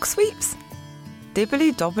 Slog sweeps?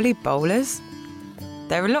 Dibbly-dobbly bowlers?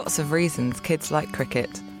 There are lots of reasons kids like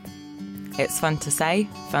cricket. It's fun to say,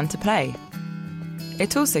 fun to play.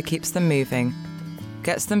 It also keeps them moving,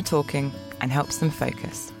 gets them talking, and helps them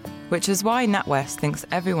focus, which is why NatWest thinks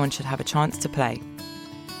everyone should have a chance to play.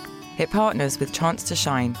 It partners with Chance to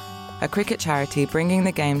Shine, a cricket charity bringing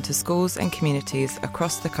the game to schools and communities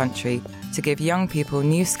across the country to give young people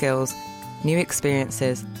new skills, new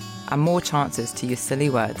experiences, and more chances to use silly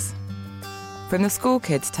words. From the school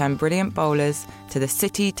kids turned brilliant bowlers to the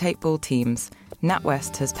city tape ball teams,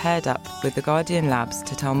 NatWest has paired up with the Guardian Labs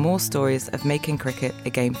to tell more stories of making cricket a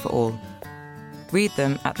game for all. Read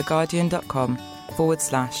them at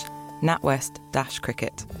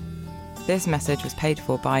theguardian.com/NatWest-cricket. This message was paid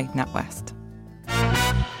for by NatWest.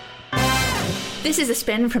 This is a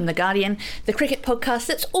spin from The Guardian, the cricket podcast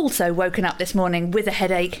that's also woken up this morning with a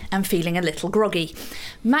headache and feeling a little groggy.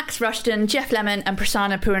 Max Rushden, Geoff Lemon and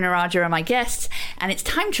Prasanna Puwanarajah are my guests, and it's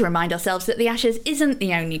time to remind ourselves that the Ashes isn't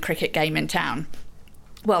the only cricket game in town.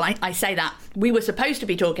 Well, I say that. We were supposed to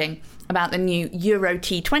be talking about the new Euro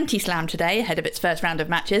T20 Slam today, ahead of its first round of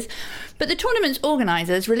matches, but the tournament's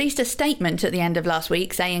organisers released a statement at the end of last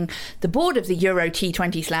week saying the board of the Euro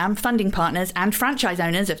T20 Slam, funding partners and franchise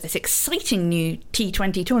owners of this exciting new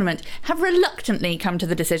T20 tournament have reluctantly come to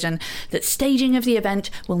the decision that staging of the event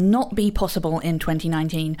will not be possible in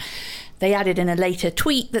 2019. They added in a later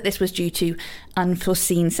tweet that this was due to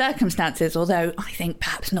unforeseen circumstances, although I think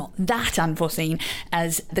perhaps not that unforeseen,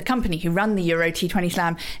 as the company who run the Euro T20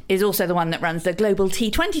 Slam is also the one that runs the Global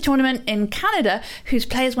T20 tournament in Canada, whose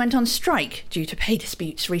players went on strike due to pay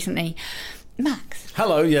disputes recently. Max.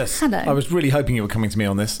 Hello, yes. Hello. I was really hoping you were coming to me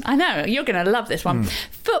on this. I know, you're going to love this one.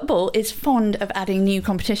 Football is fond of adding new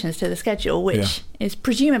competitions to the schedule, which is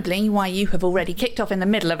presumably why you have already kicked off in the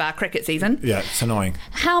middle of our cricket season. Yeah, it's annoying.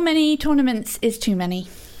 How many tournaments is too many?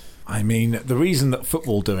 I mean, the reason that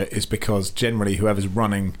football do it is because generally whoever's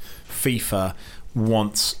running FIFA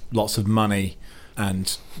wants lots of money,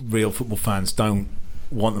 and real football fans don't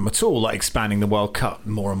want them at all, like expanding the World Cup,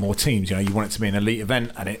 more and more teams. You want it to be an elite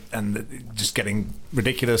event, and just getting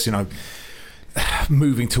ridiculous.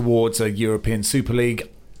 Moving towards a European Super League.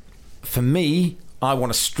 For me, I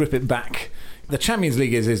want to strip it back. The Champions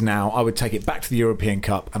League is now. I would take it back to the European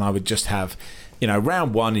Cup, and I would just have,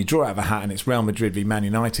 round 1, you draw out of a hat, and it's Real Madrid v Man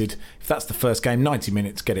United. If that's the first game, 90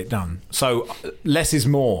 minutes, get it done. So less is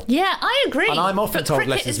more. Yeah, I agree. And I'm often told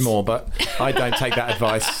less is more, but I don't take that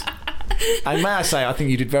advice. And may I say, I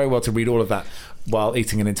think you did very well to read all of that while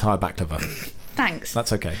eating an entire baklava. Thanks.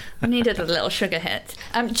 That's okay. I needed a little sugar hit.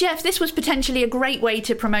 Geoff, this was potentially a great way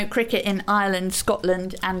to promote cricket in Ireland,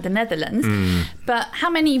 Scotland and the Netherlands. But how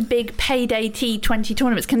many big payday T20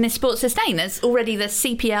 tournaments can this sport sustain? There's already the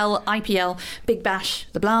CPL, IPL, Big Bash,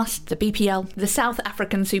 the Blast, the BPL, the South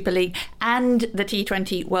African Super League and the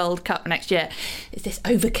T20 World Cup next year. Is this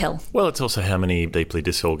overkill? Well, it's also how many deeply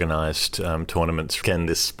disorganised tournaments can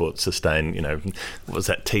this sport sustain? What was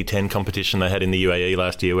that T10 competition they had in the UAE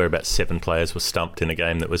last year where about 7 players were stumped in a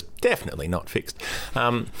game that was definitely not fixed.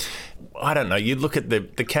 I don't know. You look at the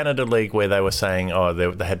Canada League where they were saying,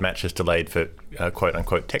 they had matches delayed for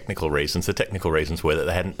quote-unquote technical reasons. The technical reasons were that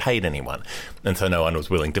they hadn't paid anyone, and so no one was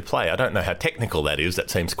willing to play. I don't know how technical that is. That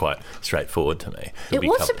seems quite straightforward to me. It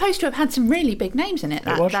was supposed to have had some really big names in it,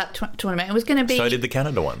 that tournament. It was going to be... So did the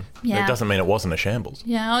Canada one. Yeah. It doesn't mean it wasn't a shambles.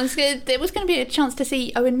 Yeah, it was going to be a chance to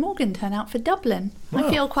see Owen Morgan turn out for Dublin. I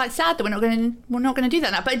feel quite sad that we're not going to do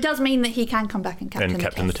that now, but it does mean that he can come back and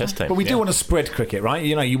captain the test team. But we do want to spread cricket, right?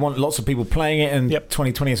 You want lots of people playing it, and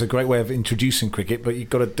 2020 is a great way of introducing cricket, but you've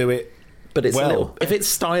got to do it But it's a little, if its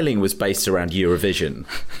styling was based around Eurovision,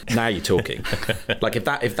 now you're talking. Like if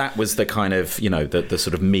that was the kind of, you know, the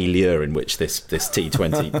sort of milieu in which this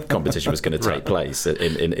T20 competition was going to take place,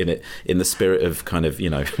 in the spirit of kind of, you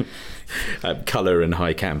know, colour and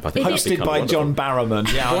high camp, I think hosted by John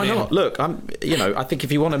Barrowman. Yeah, why not? Look, I think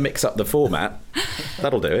if you want to mix up the format,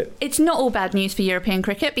 that'll do it. It's not all bad news for European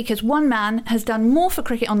cricket, because one man has done more for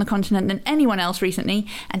cricket on the continent than anyone else recently,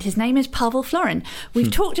 and his name is Pavel Florin.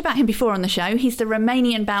 We've talked about him before on the show. He's the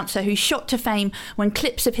Romanian bouncer who shot to fame when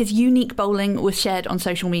clips of his unique bowling were shared on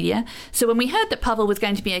social media. So when we heard that Pavel was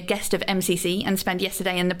going to be a guest of MCC and spend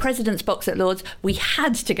yesterday in the President's box at Lord's, we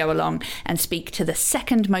had to go along and speak to the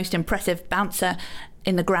second most impressive bouncer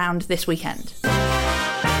in the ground this weekend.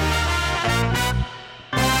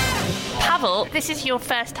 Pavel, this is your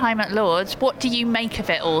first time at Lord's. What do you make of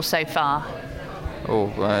it all so far?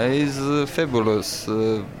 It's fabulous.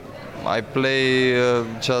 I play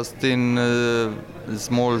just in a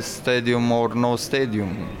small stadium or no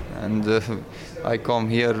stadium, and I come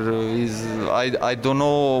here. I don't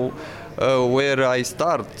know where I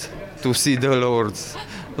start to see the Lords.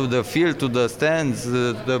 To the field, to the stands,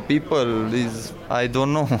 the people I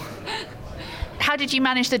don't know. How did you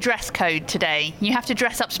manage the dress code today? You have to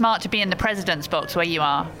dress up smart to be in the President's box where you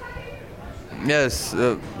are. Yes,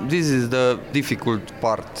 this is the difficult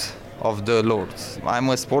part of the Lords. I'm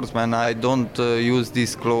a sportsman, I don't use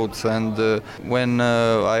these clothes, and when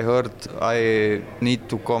I heard I need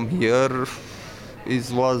to come here,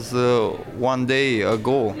 it was 1 day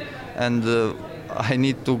ago, and I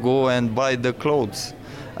need to go and buy the clothes.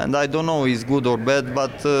 And I don't know if it's good or bad,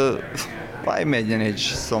 but I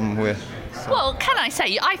manage somewhere. Well, can I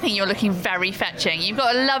say, I think you're looking very fetching. You've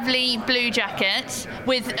got a lovely blue jacket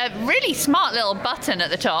with a really smart little button at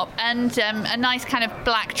the top and a nice kind of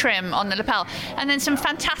black trim on the lapel, and then some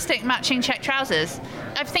fantastic matching check trousers.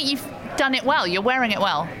 I think you've done it well. You're wearing it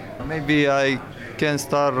well. Maybe I can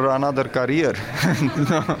start another career.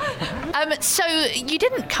 So you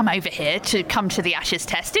didn't come over here to come to the Ashes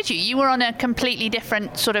Test, did you? You were on a completely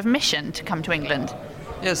different sort of mission to come to England.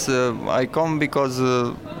 Yes, I come because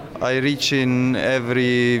I reach in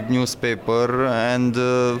every newspaper, and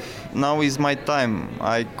now is my time.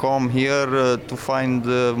 I come here to find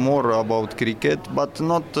more about cricket, but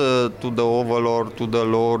not to the Oval or to the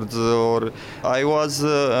Lords. Or I was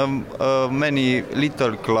many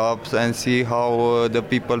little clubs and see how the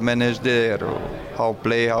people manage there, how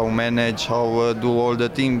play, how manage, how do all the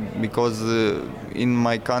thing, because in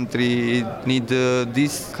my country it need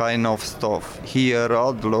this kind of stuff. Here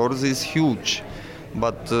at Lords is huge.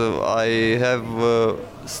 But I have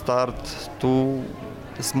start to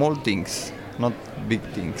small things, not big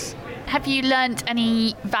things. Have you learnt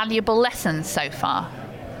any valuable lessons so far?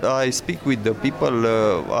 I speak with the people,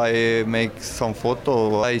 I make some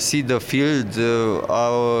photo, I see the field,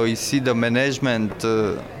 I see the management,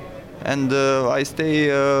 and I stay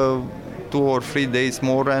 2 or 3 days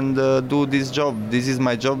more and do this job. This is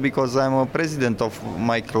my job because I'm a president of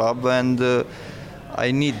my club, and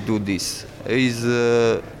I need to do this. Is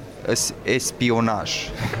espionage.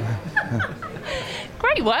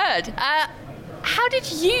 Great word. How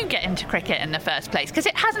did you get into cricket in the first place? Because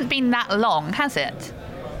it hasn't been that long, has it?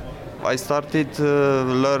 I started to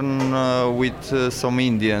learn with some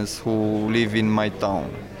Indians who live in my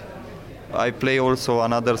town. I play also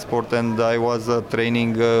another sport, and I was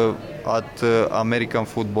training at American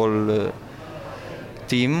football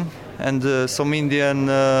team, and some Indian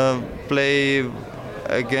play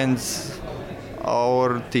against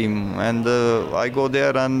our team, and I go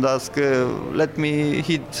there and ask, let me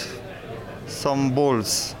hit some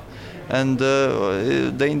balls, and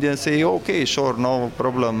the Indians say, okay, sure, no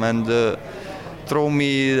problem, and throw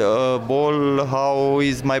me a ball, how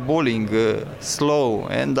is my bowling, slow,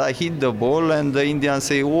 and I hit the ball, and the Indians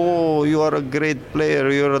say, oh, you are a great player,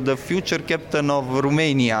 you are the future captain of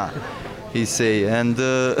Romania, he say, and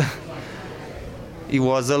it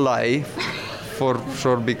was a lie, for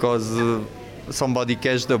sure, because somebody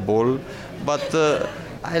catch the ball, but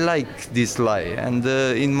I like this lie, and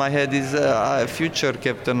in my head is future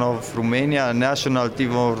captain of Romania, national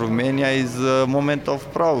team of Romania is a moment of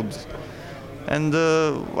proud, and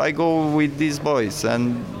I go with these boys,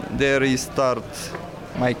 and there I start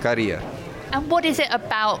my career. And what is it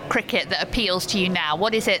about cricket that appeals to you now?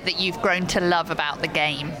 What is it that you've grown to love about the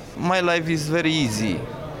game? My life is very easy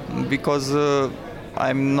because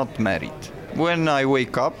I'm not married. When I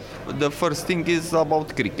wake up, the first thing is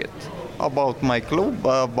about cricket, about my club,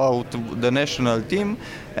 about the national team,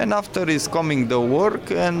 and after is coming the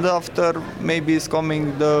work, and after maybe is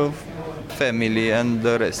coming the family and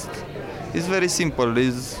the rest. It's very simple,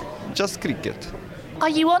 it's just cricket. Are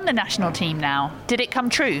you on the national team now? Did it come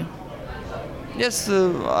true? Yes,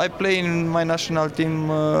 I play in my national team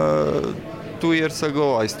 2 years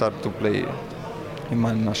ago. I started to play in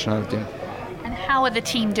my national team. And how are the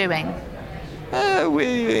team doing?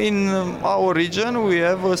 We in our region we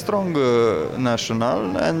have a strong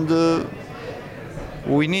national, and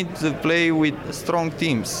we need to play with strong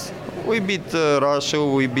teams. We beat Russia,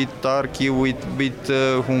 we beat Turkey, we beat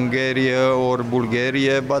Hungary or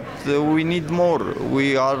Bulgaria, but we need more.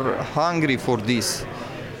 We are hungry for this.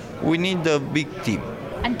 We need a big team.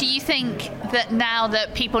 And do you think that now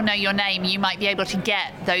that people know your name, you might be able to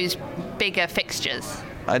get those bigger fixtures?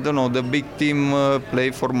 I don't know, the big team play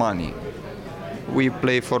for money. We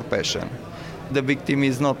play for passion. The big team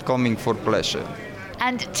is not coming for pleasure.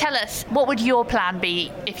 And tell us, what would your plan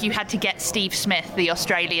be if you had to get Steve Smith, the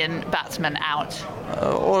Australian batsman, out?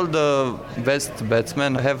 All the best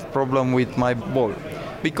batsmen have problem with my ball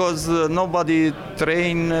because nobody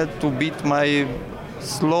train to beat my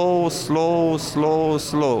slow,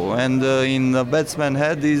 and in the batsman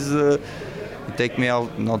head is take me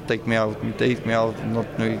out, not take me out, take me out, not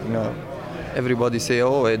take me out. Everybody say,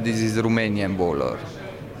 oh, this is Romanian bowler.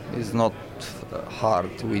 It's not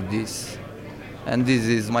hard with this, and this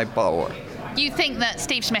is my power. You think that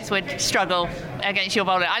Steve Smith would struggle against your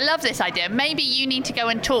bowler? I love this idea. Maybe you need to go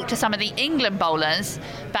and talk to some of the England bowlers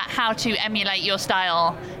about how to emulate your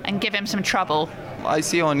style and give him some trouble. I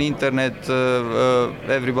see on internet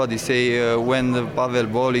everybody say when Pavel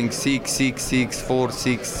bowling 6-6-6,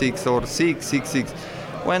 4-6-6 or 6-6-6.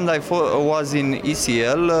 When I was in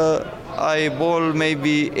ECL, I bowl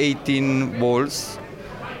maybe 18 balls.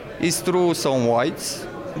 It's true some whites,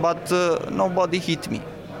 but nobody hit me.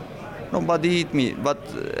 Nobody hit me. But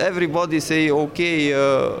everybody say okay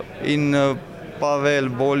in Pavel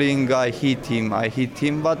bowling I hit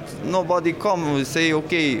him, but nobody come and say,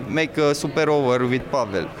 okay, make a super over with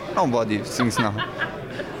Pavel. Nobody since now.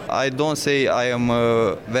 I don't say I am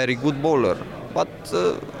a very good bowler, but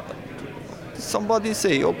somebody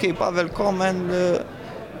say, okay, Pavel, come and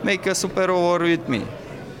make a super over with me.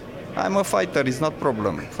 I'm a fighter, it's not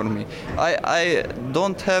problem for me. I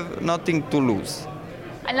don't have nothing to lose.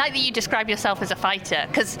 I like that you describe yourself as a fighter,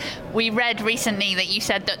 because we read recently that you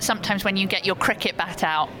said that sometimes when you get your cricket bat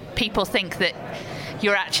out, people think that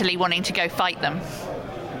you're actually wanting to go fight them.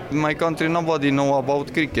 In my country, nobody know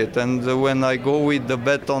about cricket, and when I go with the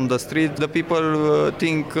bat on the street, the people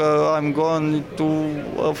think I'm going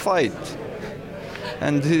to fight.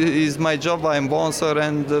 And it's my job, I'm bouncer,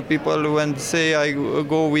 and people when say I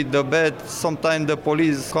go with the bat, sometimes the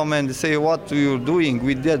police come and say, what are you doing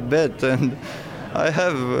with that bat? And I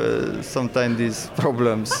have sometimes these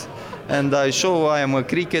problems, and I show I'm a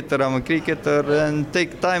cricketer, and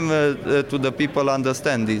take time to the people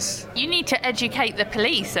understand this. You need to educate the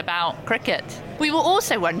police about cricket. We were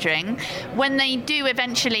also wondering, when they do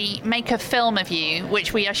eventually make a film of you,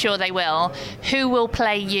 which we are sure they will, who will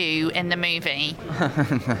play you in the movie?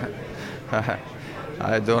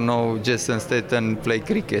 I don't know, Jason Statham play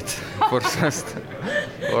cricket for first,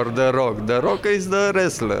 or The Rock. The Rock is the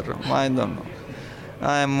wrestler, I don't know.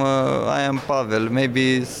 I am Pavel.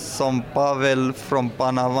 Maybe some Pavel from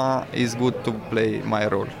Panama is good to play my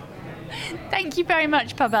role. Thank you very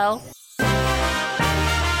much, Pavel.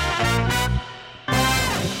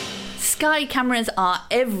 Sky cameras are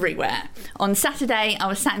everywhere. On Saturday, I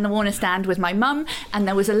was sat in the Warner stand with my mum, and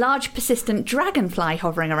there was a large persistent dragonfly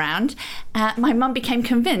hovering around. My mum became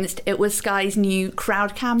convinced it was Sky's new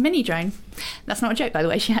crowd cam mini drone. That's not a joke, by the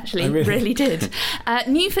way. She actually really did.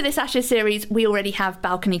 New for this Ashes series, we already have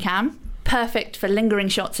balcony cam. Perfect for lingering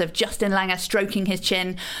shots of Justin Langer stroking his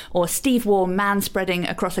chin or Steve Waugh man-spreading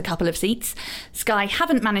across a couple of seats. Sky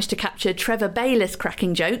haven't managed to capture Trevor Bayliss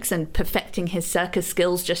cracking jokes and perfecting his circus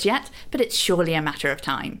skills just yet, but it's surely a matter of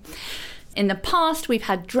time. In the past, we've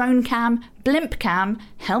had drone cam, blimp cam,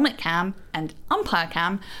 helmet cam, and umpire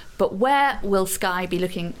cam, but where will Sky be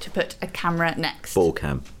looking to put a camera next? Ball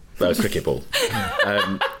cam. Cricket ball.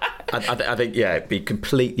 I think, yeah, it'd be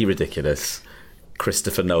completely ridiculous.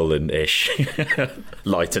 Christopher Nolan-ish.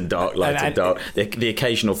 light and dark. The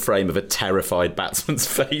occasional frame of a terrified batsman's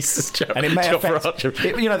face. And it may Jofra affect... Archer.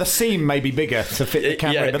 the seam may be bigger to fit the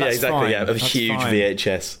camera, but that's exactly, fine. Yeah, a huge fine.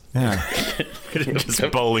 VHS. Yeah.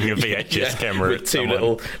 Just bowling a VHS camera with at two someone.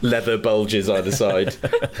 little leather bulges either side,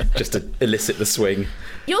 just to elicit the swing.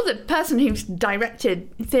 You're the person who's directed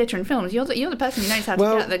theatre and films. You're the person who knows how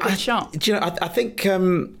to get the good shot. Do you know, I think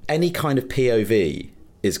any kind of POV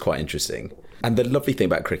is quite interesting. And the lovely thing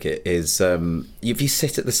about cricket is if you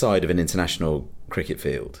sit at the side of an international cricket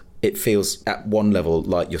field it feels at one level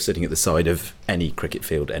like you're sitting at the side of any cricket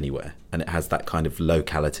field anywhere, and it has that kind of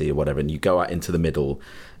locality or whatever, and you go out into the middle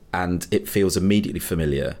and it feels immediately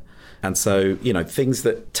familiar. And so, things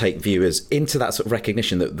that take viewers into that sort of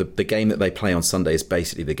recognition that the game that they play on Sunday is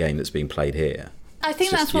basically the game that's being played here. I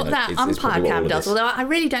think that's what that umpire cam does, although I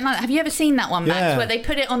really don't like that. Have you ever seen that one, Max, where they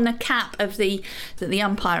put it on the cap of that the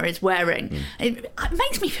umpire is wearing? It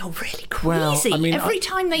makes me feel really queasy every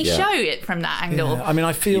time they show it from that angle. Yeah. I mean,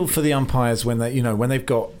 I feel for the umpires when they've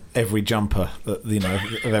got every jumper, of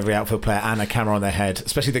every outfield player and a camera on their head,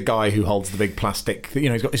 especially the guy who holds the big plastic.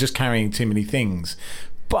 He's just carrying too many things.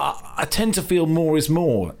 But I tend to feel more is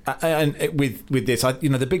more, and with this,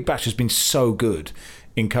 the Big Bash has been so good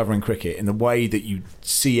in covering cricket, in the way that you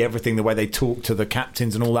see everything, the way they talk to the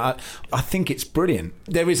captains and all that. I think it's brilliant.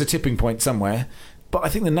 There is a tipping point somewhere, but I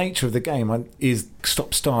think the nature of the game is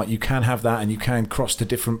stop-start. You can have that, and you can cross to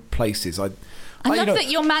different places. I love that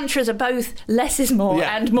your mantras are both less is more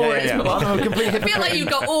and more is more. I feel like you've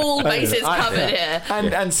got all bases covered here.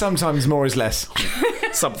 And sometimes more is less.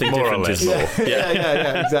 Something more different is more.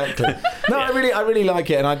 Yeah, exactly. No, I really like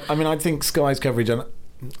it, and I think Sky's coverage.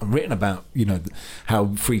 I've written about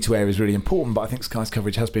how free to air is really important, but I think Sky's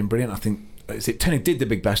coverage has been brilliant. I think Tenny did the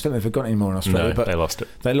Big Bash. I don't know if they've got any more in Australia. No, but they lost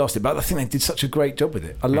it. But I think they did such a great job with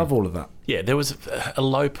it. I love all of that. Yeah, there was a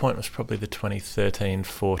low point. Was probably the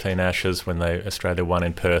 2013-14 Ashes when Australia won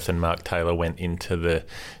in Perth, and Mark Taylor went into the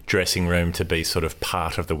dressing room to be sort of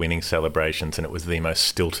part of the winning celebrations, and it was the most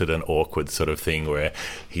stilted and awkward sort of thing where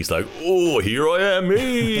he's like, "Oh, here I am,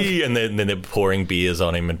 me," and then they're pouring beers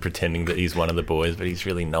on him and pretending that he's one of the boys, but he's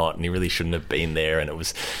really not, and he really shouldn't have been there. And it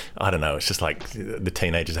was, I don't know, it's just like the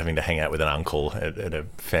teenagers having to hang out with an uncle at a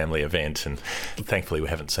family event. And thankfully we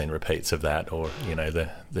haven't seen repeats of that, or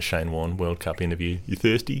the Shane Warne World Cup interview. You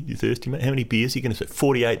thirsty, mate? How many beers are you going to say?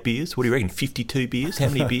 48 beers? What do you reckon? 52 beers? How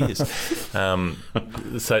many beers?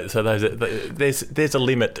 So there's a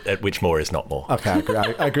limit at which more is not more. Okay,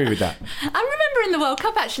 I agree with that. I remember in the World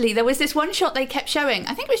Cup, actually, there was this one shot they kept showing.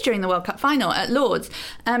 I think it was during the World Cup final at Lord's.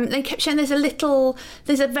 They kept showing there's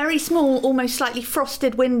a very small, almost slightly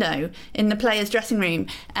frosted window in the players' dressing room,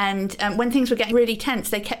 and when things were getting really tense,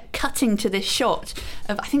 they kept cutting to this shot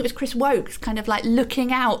of, I think it was Chris Wokes, kind of like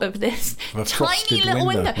looking out of this tiny little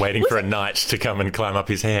window. Waiting for a knight to come and climb up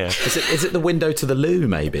his hair. Is it the window to the loo,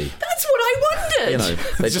 maybe? That's what I wondered.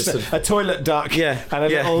 It's just a toilet duck. Yeah, and a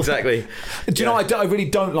little... exactly. Do you know, I really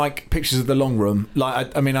don't like pictures of the long room.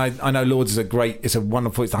 Like, I know Lord's it's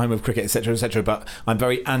the home of cricket, etc., but I'm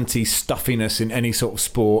very anti-stuffiness in any sort of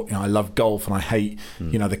sport. I love golf, and I hate,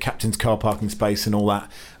 the captain's car parking space and all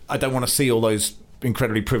that. I don't want to see all those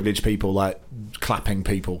incredibly privileged people like clapping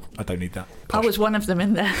people. I don't need that. I was one of them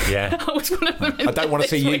in there. Yeah. I was one of them in I don't want to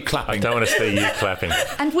see you clapping. I don't want to see you clapping.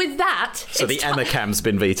 And with that... So the Emma cam's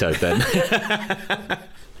been vetoed then.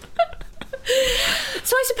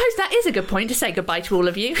 So I suppose that is a good point to say goodbye to all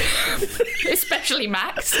of you, especially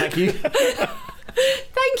Max. Thank you.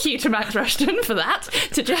 Thank you to Max Rushden for that,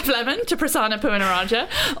 to Geoff Lemon, to Prasanna Puwanarajah.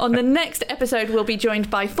 On the next episode, we'll be joined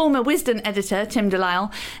by former Wisden editor Tim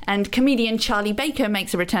Delisle, and comedian Charlie Baker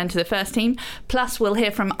makes a return to the first team. Plus, we'll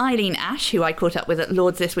hear from Eileen Ash, who I caught up with at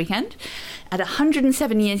Lord's this weekend. At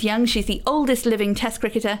 107 years young, she's the oldest living Test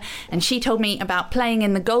cricketer, and she told me about playing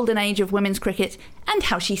in the golden age of women's cricket and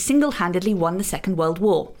how she single-handedly won the Second World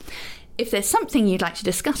War. If there's something you'd like to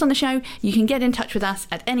discuss on the show, you can get in touch with us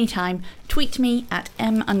at any time. Tweet me at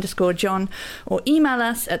m_John or email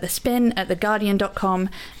us at thespin@theguardian.com.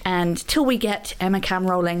 And till we get Emma Cam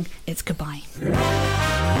rolling, it's goodbye.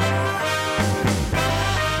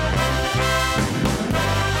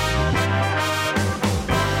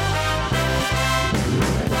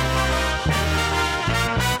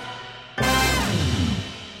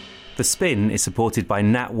 The Spin is supported by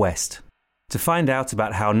NatWest. To find out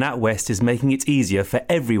about how NatWest is making it easier for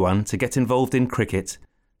everyone to get involved in cricket,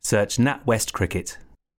 search NatWest Cricket.